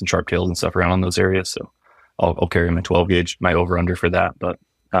pheasants and sharp-tails and stuff around in those areas. So I'll carry my 12 gauge, my over under for that. But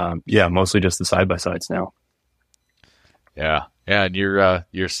yeah, mostly just the side by sides now. Yeah, and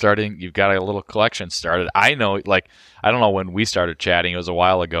you're starting. You've got a little collection started. I know, like I don't know when we started chatting. It was a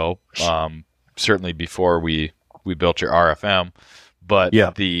while ago. Certainly before we built your RFM. But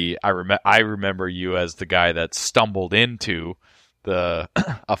yeah. I remember you as the guy that stumbled into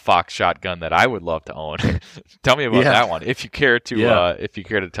a Fox shotgun that I would love to own. Tell me about that one, if you care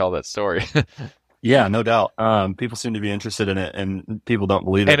to tell that story. Yeah, no doubt. People seem to be interested in it, and people don't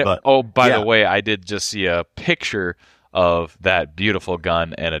believe it. By the way, I did just see a picture of that beautiful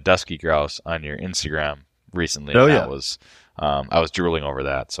gun and a dusky grouse on your Instagram recently. Oh, that was I was drooling over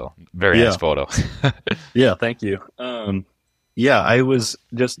that. So very nice photo. Yeah, thank you. Yeah, I was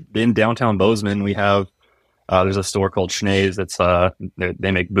just in downtown Bozeman. We have there's a store called Schnee's that's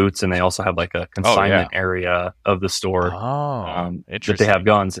they make boots, and they also have like a consignment area of the store that they have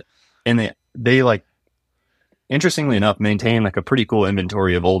guns, and they like, interestingly enough, maintain like a pretty cool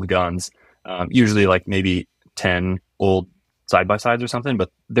inventory of old guns. Usually like maybe 10 old side by sides or something, but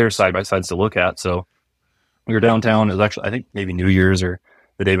they're side by sides to look at. So we were downtown. It was actually, I think, maybe New Year's or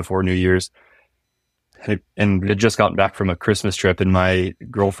the day before New Year's. And we had just gotten back from a Christmas trip, and my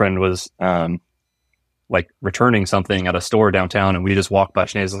girlfriend was like returning something at a store downtown, and we just walked by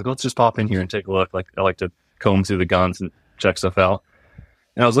Schnee's. I was like, let's just pop in here and take a look. Like, I like to comb through the guns and check stuff out.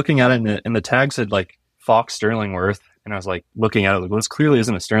 And I was looking at it, and the tag said like Fox Sterlingworth, and I was like looking at it like, well, this clearly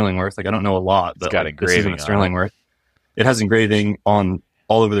isn't a Sterlingworth. Like, I don't know a lot, but it's got like, this isn't a Sterlingworth. It has engraving on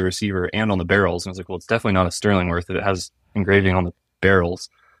all over the receiver and on the barrels. And I was like, well, it's definitely not a Sterlingworth if it has engraving on the barrels.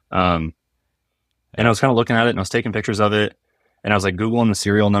 And I was kind of looking at it, and I was taking pictures of it, and I was like Googling the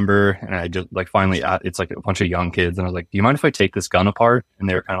serial number, and I just like finally, it's like a bunch of young kids, and I was like, do you mind if I take this gun apart? And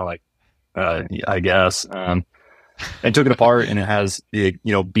they were kind of like, yeah, I guess. I took it apart, and it has the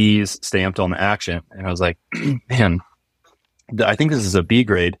B's stamped on the action, and I was like, man, I think this is a B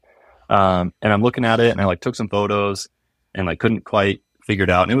grade. And I'm looking at it, and I like took some photos, and like couldn't quite figure it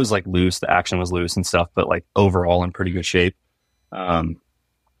out, and it was like loose, the action was loose and stuff, but like overall in pretty good shape.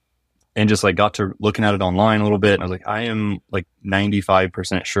 And just like got to looking at it online a little bit, and I was like, I am like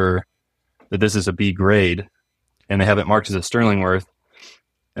 95% sure that this is a B grade, and they have it marked as a Sterlingworth.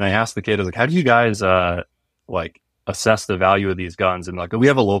 And I asked the kid, I was like, how do you guys like assess the value of these guns? And like, we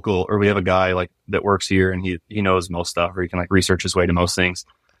have a guy like that works here, and he knows most stuff, or he can like research his way to most things.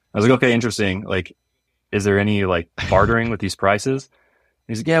 I was like, okay, interesting. Like, is there any like bartering with these prices?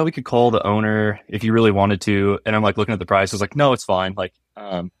 He's like, yeah, we could call the owner if you really wanted to. And I'm like looking at the price. I was like, no, it's fine. Like,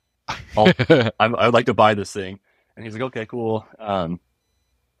 I would like to buy this thing. And he's like, okay, cool.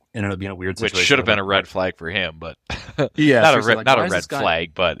 Ended up being a weird situation. Which should have been a red flag for him, but yeah, not a red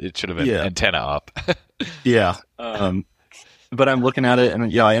flag, but it should have been antenna up. Yeah. But I'm looking at it, and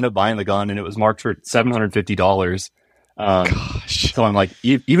I ended up buying the gun, and it was marked for $750. Gosh. So I'm like,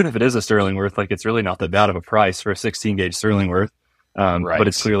 even if it is a Sterlingworth, like, it's really not that bad of a price for a 16 gauge Sterlingworth. Right. But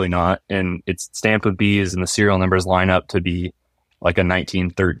it's clearly not. And it's stamped with B's, and the serial numbers line up to be like a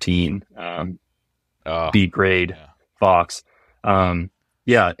 1913 B grade Fox.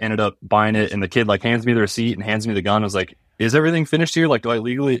 Ended up buying it, and the kid like hands me the receipt and hands me the gun. I was like, is everything finished here? Like, do I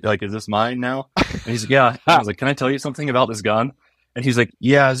legally, like, is this mine now? And he's like, yeah. And I was like, can I tell you something about this gun? And he's like,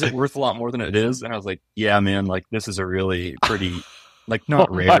 yeah, is it worth a lot more than it is? And I was like, yeah, man, like, this is a really pretty, like,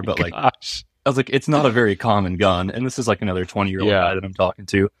 not rare, but like, I was like, it's not a very common gun. And this is like another 20-year-old guy that I'm talking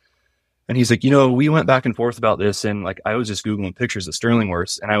to. And he's like, we went back and forth about this, and like, I was just Googling pictures of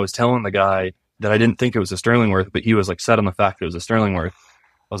Sterlingworths, and I was telling the guy that I didn't think it was a Sterlingworth, but he was like set on the fact that it was a Sterlingworth.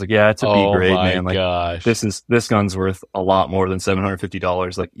 I was like, yeah, it's a B grade, man. Like, gosh. This gun's worth a lot more than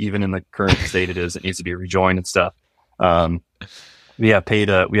 $750. Like, even in the current state it needs to be rejoined and stuff. We have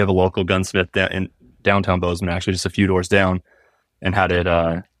a local gunsmith in downtown Bozeman, actually just a few doors down, and had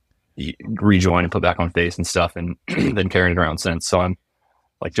it rejoined and put back on face and stuff, and then carrying it around since. So I'm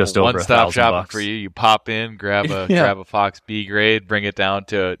like just over one-stop shopping $1,000 for you. You pop in, grab a Fox B grade, bring it down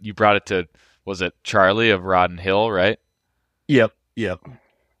to, you brought it to, was it Charlie of Rod and Hill, right? Yep.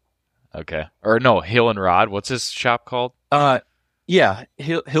 Okay. Or no, Hill and Rod. What's his shop called? Hill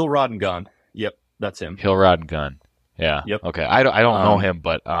Rod and Gun. Yep, that's him. Hill Rod and Gun. Yeah. Yep. Okay. I don't know him,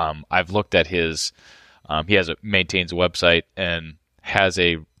 but I've looked at his. He maintains a website and has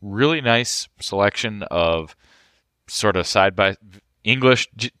a really nice selection of sort of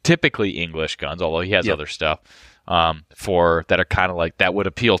typically English guns, although he has other stuff. for that are kind of like that would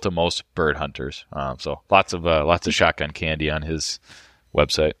appeal to most bird hunters. So lots of shotgun candy on his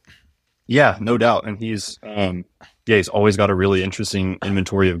website. Yeah, no doubt. And he's always got a really interesting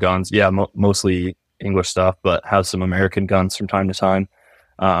inventory of guns. Yeah, mostly English stuff, but has some American guns from time to time.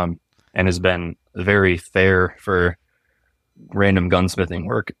 And has been very fair for random gunsmithing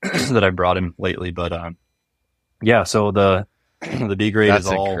work that I brought him lately. But so the B grade is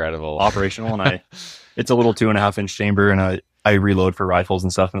all incredible. Operational, and it's a little 2.5-inch chamber, and I reload for rifles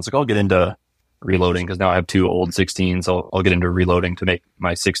and stuff. And it's like I'll get into reloading because now I have 2 old 16s. So I'll get into reloading to make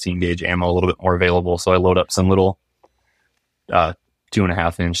my 16 gauge ammo a little bit more available. So I load up some little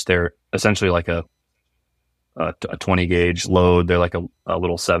 2.5-inch. They're essentially like a 20 gauge load. They're like a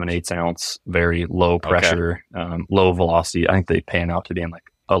little 7/8 ounce, very low pressure, low velocity. I think they pan out to being like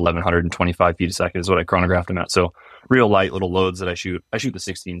 1,125 feet a second is what I chronographed them at. So real light little loads that I shoot. I shoot the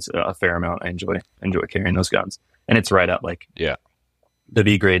 16s a fair amount. I enjoy carrying those guns, and it's right at like the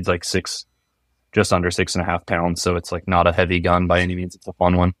B grade's like just under 6.5 pounds. So it's like not a heavy gun by any means. It's a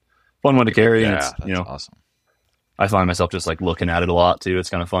fun one to carry. And it's, that's awesome. I find myself just like looking at it a lot too. It's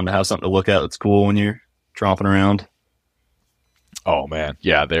kind of fun to have something to look at. It's cool when you're tromping around. Oh man.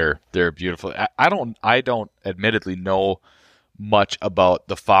 Yeah. They're beautiful. I don't admittedly know much about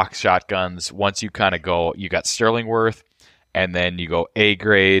the Fox shotguns. Once you kind of go, you got Sterlingworth, and then you go A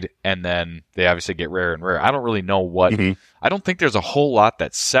grade, and then they obviously get rarer and rarer. I don't really know what. I don't think there's a whole lot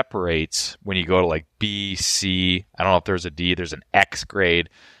that separates when you go to like B, C. I don't know if there's a D. There's an X grade.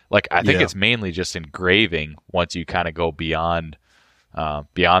 Like I think it's mainly just engraving. Once you kind of go beyond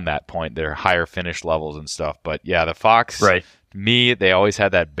that point, there are higher finish levels and stuff. But yeah, the Fox, right? Me, they always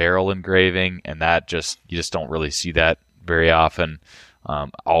had that barrel engraving, and that you just don't really see that very often.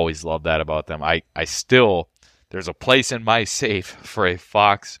 Always love that about them. I still, there's a place in my safe for a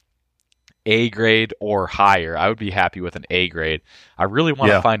Fox A grade or higher. I would be happy with an A grade. I really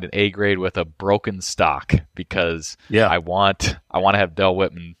want to find an A grade with a broken stock because I want to have Del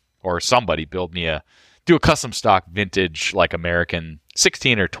Whitman or somebody build me do a custom stock vintage like American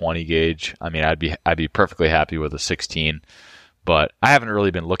 16 or 20 gauge. I mean, I'd be perfectly happy with a 16. But I haven't really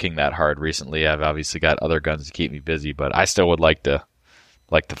been looking that hard recently. I've obviously got other guns to keep me busy, but I still would like to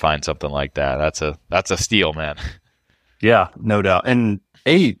find something like that. That's a steal, man. Yeah, no doubt. And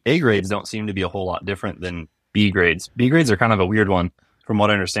A grades don't seem to be a whole lot different than B grades. B grades are kind of a weird one. From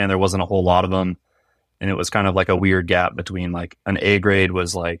what I understand, there wasn't a whole lot of them, and it was kind of like a weird gap between like an A grade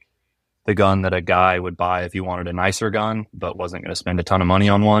was like the gun that a guy would buy if he wanted a nicer gun, but wasn't going to spend a ton of money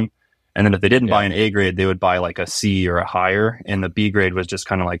on one. And then if they didn't buy an A grade, they would buy like a C or a higher. And the B grade was just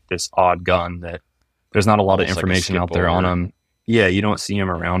kind of like this odd gun that there's not a lot of information out there on them. Yeah, you don't see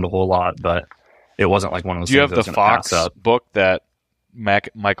them around a whole lot, but it wasn't like one of those. Do you have the Fox book that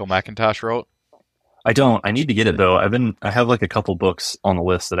Michael McIntosh wrote? I don't. I need to get it though. I have like a couple books on the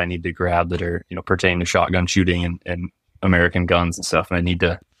list that I need to grab that are, pertain to shotgun shooting and American guns and stuff. And I need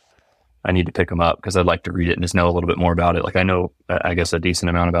to pick them up because I'd like to read it and just know a little bit more about it. Like I know, I guess a decent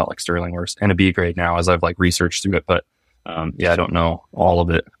amount about like Sterlingworth and a B grade now as I've like researched through it, but I don't know all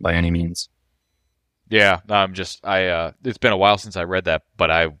of it by any means. Yeah, it's been a while since I read that,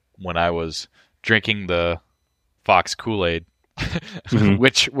 but when I was drinking the Fox Kool-Aid,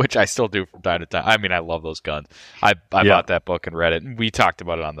 which I still do from time to time. I mean, I love those guns. I bought that book and read it, and we talked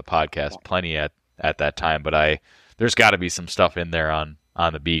about it on the podcast plenty at that time, but there's got to be some stuff in there on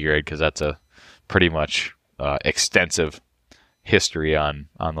the B grade because that's a pretty much extensive history on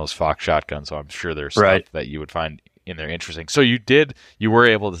those Fox shotguns. So I'm sure there's stuff that you would find in there interesting. So you were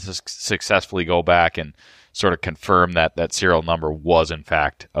able to successfully go back and sort of confirm that serial number was in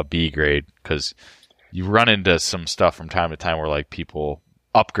fact a B grade, because you run into some stuff from time to time where like people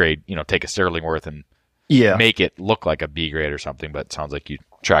upgrade, take a Sterlingworth and make it look like a B grade or something. But it sounds like you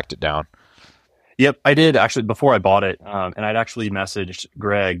tracked it down. Yep, I did actually before I bought it, and I'd actually messaged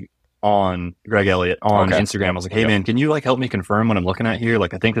Greg Elliott on Instagram. I was like, "Hey man, can you like help me confirm what I'm looking at here?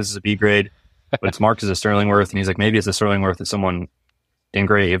 Like, I think this is a B grade, but it's marked as a Sterlingworth." And he's like, "Maybe it's a Sterlingworth that someone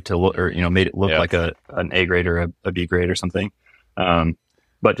engraved to look, or made it look like an A grade or a B grade or something."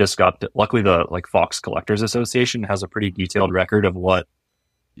 But just luckily the like Fox Collectors Association has a pretty detailed record of what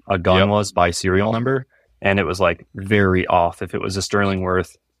a gun was by serial number, and it was like very off. If it was a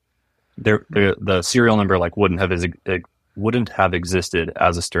Sterlingworth, the serial number like wouldn't have existed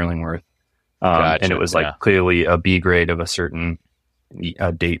as a Sterlingworth, Gotcha. And it was like clearly a B grade of a certain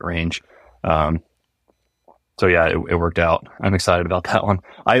date range. So yeah, it worked out. I'm excited about that one.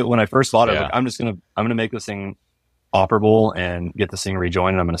 When I first bought it, I was like, I'm gonna make this thing operable and get this thing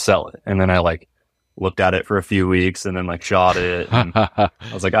rejoined, and I'm gonna sell it. And then I like looked at it for a few weeks and then like shot it. And I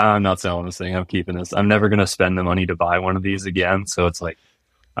was like, I'm not selling this thing. I'm keeping this. I'm never going to spend the money to buy one of these again. So it's like,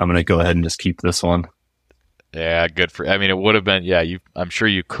 I'm going to go ahead and just keep this one. Yeah, good for. I mean, it would have been. Yeah, I'm sure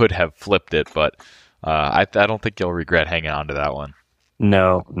you could have flipped it, but I don't think you'll regret hanging on to that one.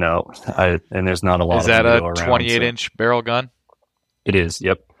 No. And there's not a lot. Is that a 28-inch barrel gun? It is.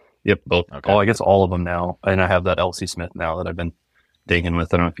 Yep. Both. Okay. Oh, I guess all of them now. And I have that LC Smith now that I've been digging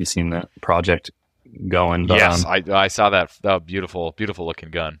with. I don't know if you've seen that project going. But, yes, I saw that. Beautiful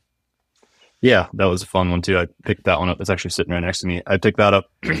looking gun. Yeah, that was a fun one too. I picked that one up. It's actually sitting right next to me. I picked that up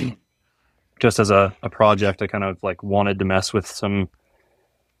just as a project. I kind of like wanted to mess with some,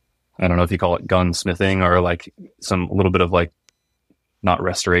 I don't know if you call it gunsmithing or like a little bit of like, not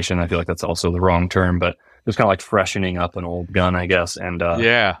restoration. I feel like that's also the wrong term, but just kind of like freshening up an old gun, I guess. And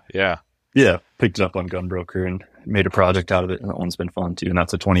yeah, picked it up on Gunbroker and made a project out of it. And that one's been fun too. And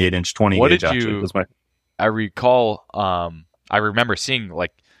that's a 28-inch 20 what gauge. Did actually. you? I recall. I remember seeing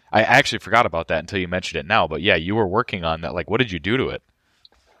like. I actually forgot about that until you mentioned it now. But yeah, you were working on that. Like, what did you do to it?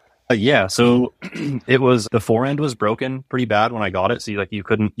 Yeah, so it was the forend was broken pretty bad when I got it. So you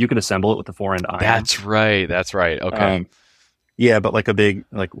could assemble it with the forend iron. That's right. Okay. Yeah, but like a big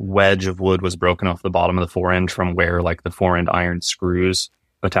like wedge of wood was broken off the bottom of the forend from where like the forend iron screws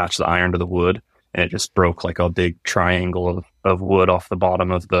attach the iron to the wood, and it just broke like a big triangle of wood off the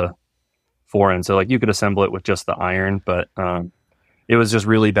bottom of the forend. So like you could assemble it with just the iron, but it was just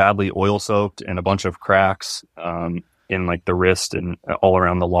really badly oil soaked and a bunch of cracks in like the wrist and all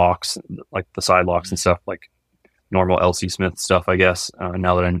around the locks, like the side locks and stuff, like normal LC Smith stuff, I guess.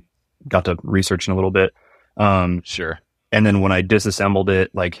 Now that I got to researching a little bit, sure. And then when I disassembled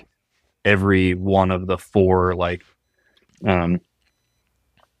it, like every one of the four, like I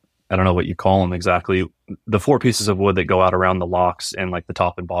don't know what you call them exactly, the four pieces of wood that go out around the locks and like the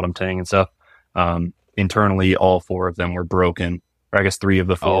top and bottom tang and stuff. Internally, all four of them were broken. Or I guess three of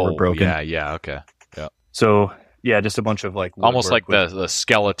the four were broken. Yeah, okay. Yeah. So yeah, just a bunch of like almost like the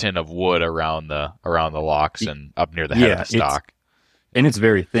skeleton of wood around the locks and up near the head of the stock. And it's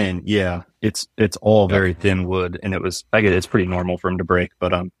very thin. Yeah, it's all very thin wood, and it's pretty normal for them to break.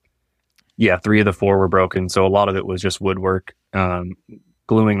 But yeah, three of the four were broken, so a lot of it was just woodwork,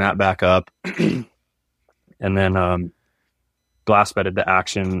 gluing that back up, and then glass bedded the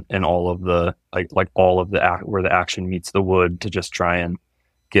action and all of the where the action meets the wood to just try and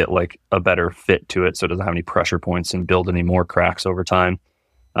get like a better fit to it so it doesn't have any pressure points and build any more cracks over time.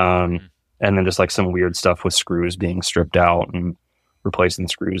 And then just like some weird stuff with screws being stripped out and replacing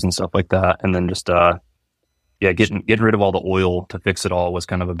screws and stuff like that. And then just getting rid of all the oil to fix it all was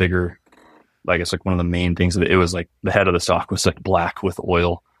kind of a bigger, I guess like one of the main things of it. It was like the head of the stock was like black with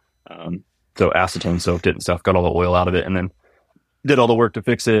oil. So acetone soaked it and stuff, got all the oil out of it, and then did all the work to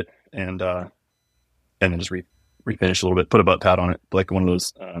fix it, and then just refinish a little bit, put a butt pad on it, like one of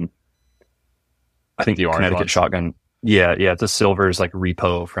those. I think the Connecticut ones. Shotgun. Yeah, it's a Silver's like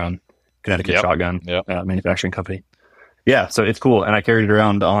repo from Connecticut Shotgun manufacturing company. Yeah, so it's cool, and I carried it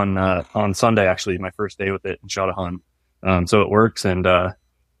around on Sunday, actually, my first day with it, and shot a hunt. So it works, and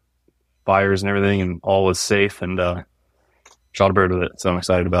fires and everything, and all was safe, and shot a bird with it. So I'm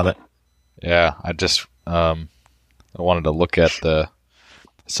excited about it. Yeah, I just I wanted to look at I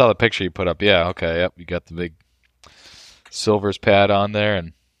saw the picture you put up. Yeah, okay, yep, you got the big Silver's pad on there,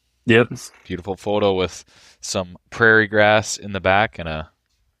 and beautiful photo with some prairie grass in the back and a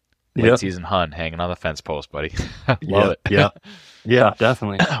late season hunt hanging on the fence post, buddy. Love it. Yeah,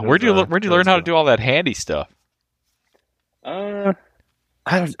 definitely. Where'd you learn how to do all that handy stuff? I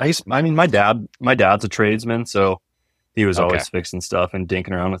mean, my dad's a tradesman, so he was always fixing stuff and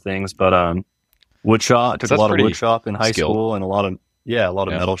dinking around with things. But wood shop, took a lot of wood shop in high school, and a lot of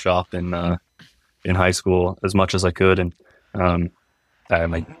metal shop in high school as much as I could. And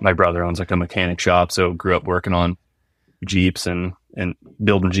my brother owns like a mechanic shop, so grew up working on Jeeps and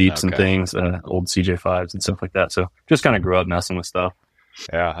building Jeeps and things, old CJ5s and stuff like that. So just kind of grew up messing with stuff.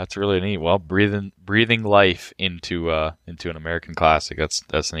 Yeah, that's really neat. Well, breathing life into an American classic.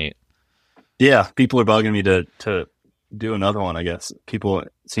 That's neat. Yeah, people are bugging me to do another one. I guess people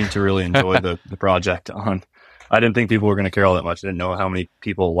seem to really enjoy the project. I didn't think people were going to care all that much. I didn't know how many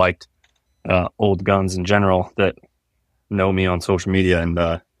people liked old guns in general that know me on social media, and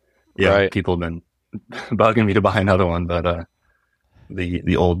people have been bugging me to buy another one, but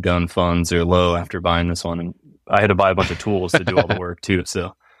the old gun funds are low after buying this one, and I had to buy a bunch of tools to do all the work too.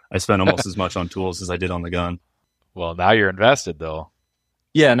 So I spent almost as much on tools as I did on the gun. Well, now you're invested though.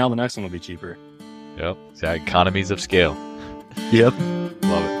 Yeah, now the next one will be cheaper. Yep. Yeah, economies of scale. Yep.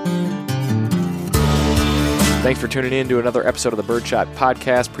 Love it. Thanks for tuning in to another episode of the Birdshot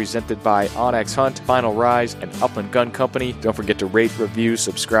Podcast presented by Onyx Hunt, Final Rise, and Upland Gun Company. Don't forget to rate, review,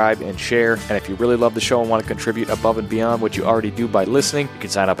 subscribe, and share. And if you really love the show and want to contribute above and beyond what you already do by listening, you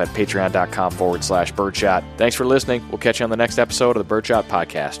can sign up at patreon.com/birdshot. Thanks for listening. We'll catch you on the next episode of the Birdshot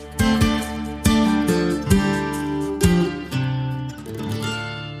Podcast.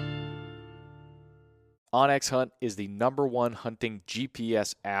 Onyx Hunt is the #1 hunting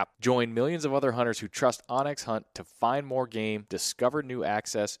GPS app. Join millions of other hunters who trust Onyx Hunt to find more game, discover new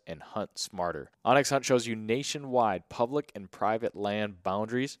access, and hunt smarter. Onyx Hunt shows you nationwide public and private land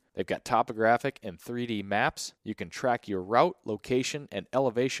boundaries. They've got topographic and 3D maps. You can track your route, location, and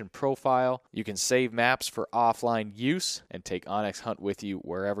elevation profile. You can save maps for offline use and take Onyx Hunt with you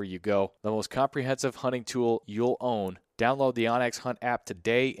wherever you go. The most comprehensive hunting tool you'll own. Download the Onyx Hunt app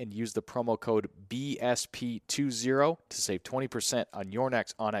today and use the promo code BSP20 to save 20% on your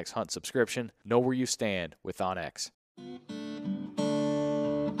next Onyx Hunt subscription. Know where you stand with Onyx.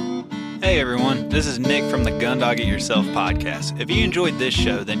 Hey everyone, this is Nick from the Gun Dog It Yourself podcast. If you enjoyed this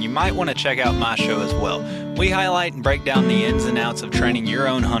show, then you might want to check out my show as well. We highlight and break down the ins and outs of training your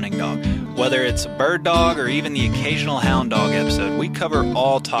own hunting dog. Whether it's a bird dog or even the occasional hound dog episode, we cover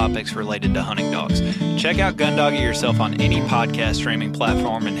all topics related to hunting dogs. Check out Gun Dog It Yourself on any podcast streaming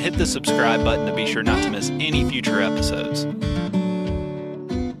platform and hit the subscribe button to be sure not to miss any future episodes.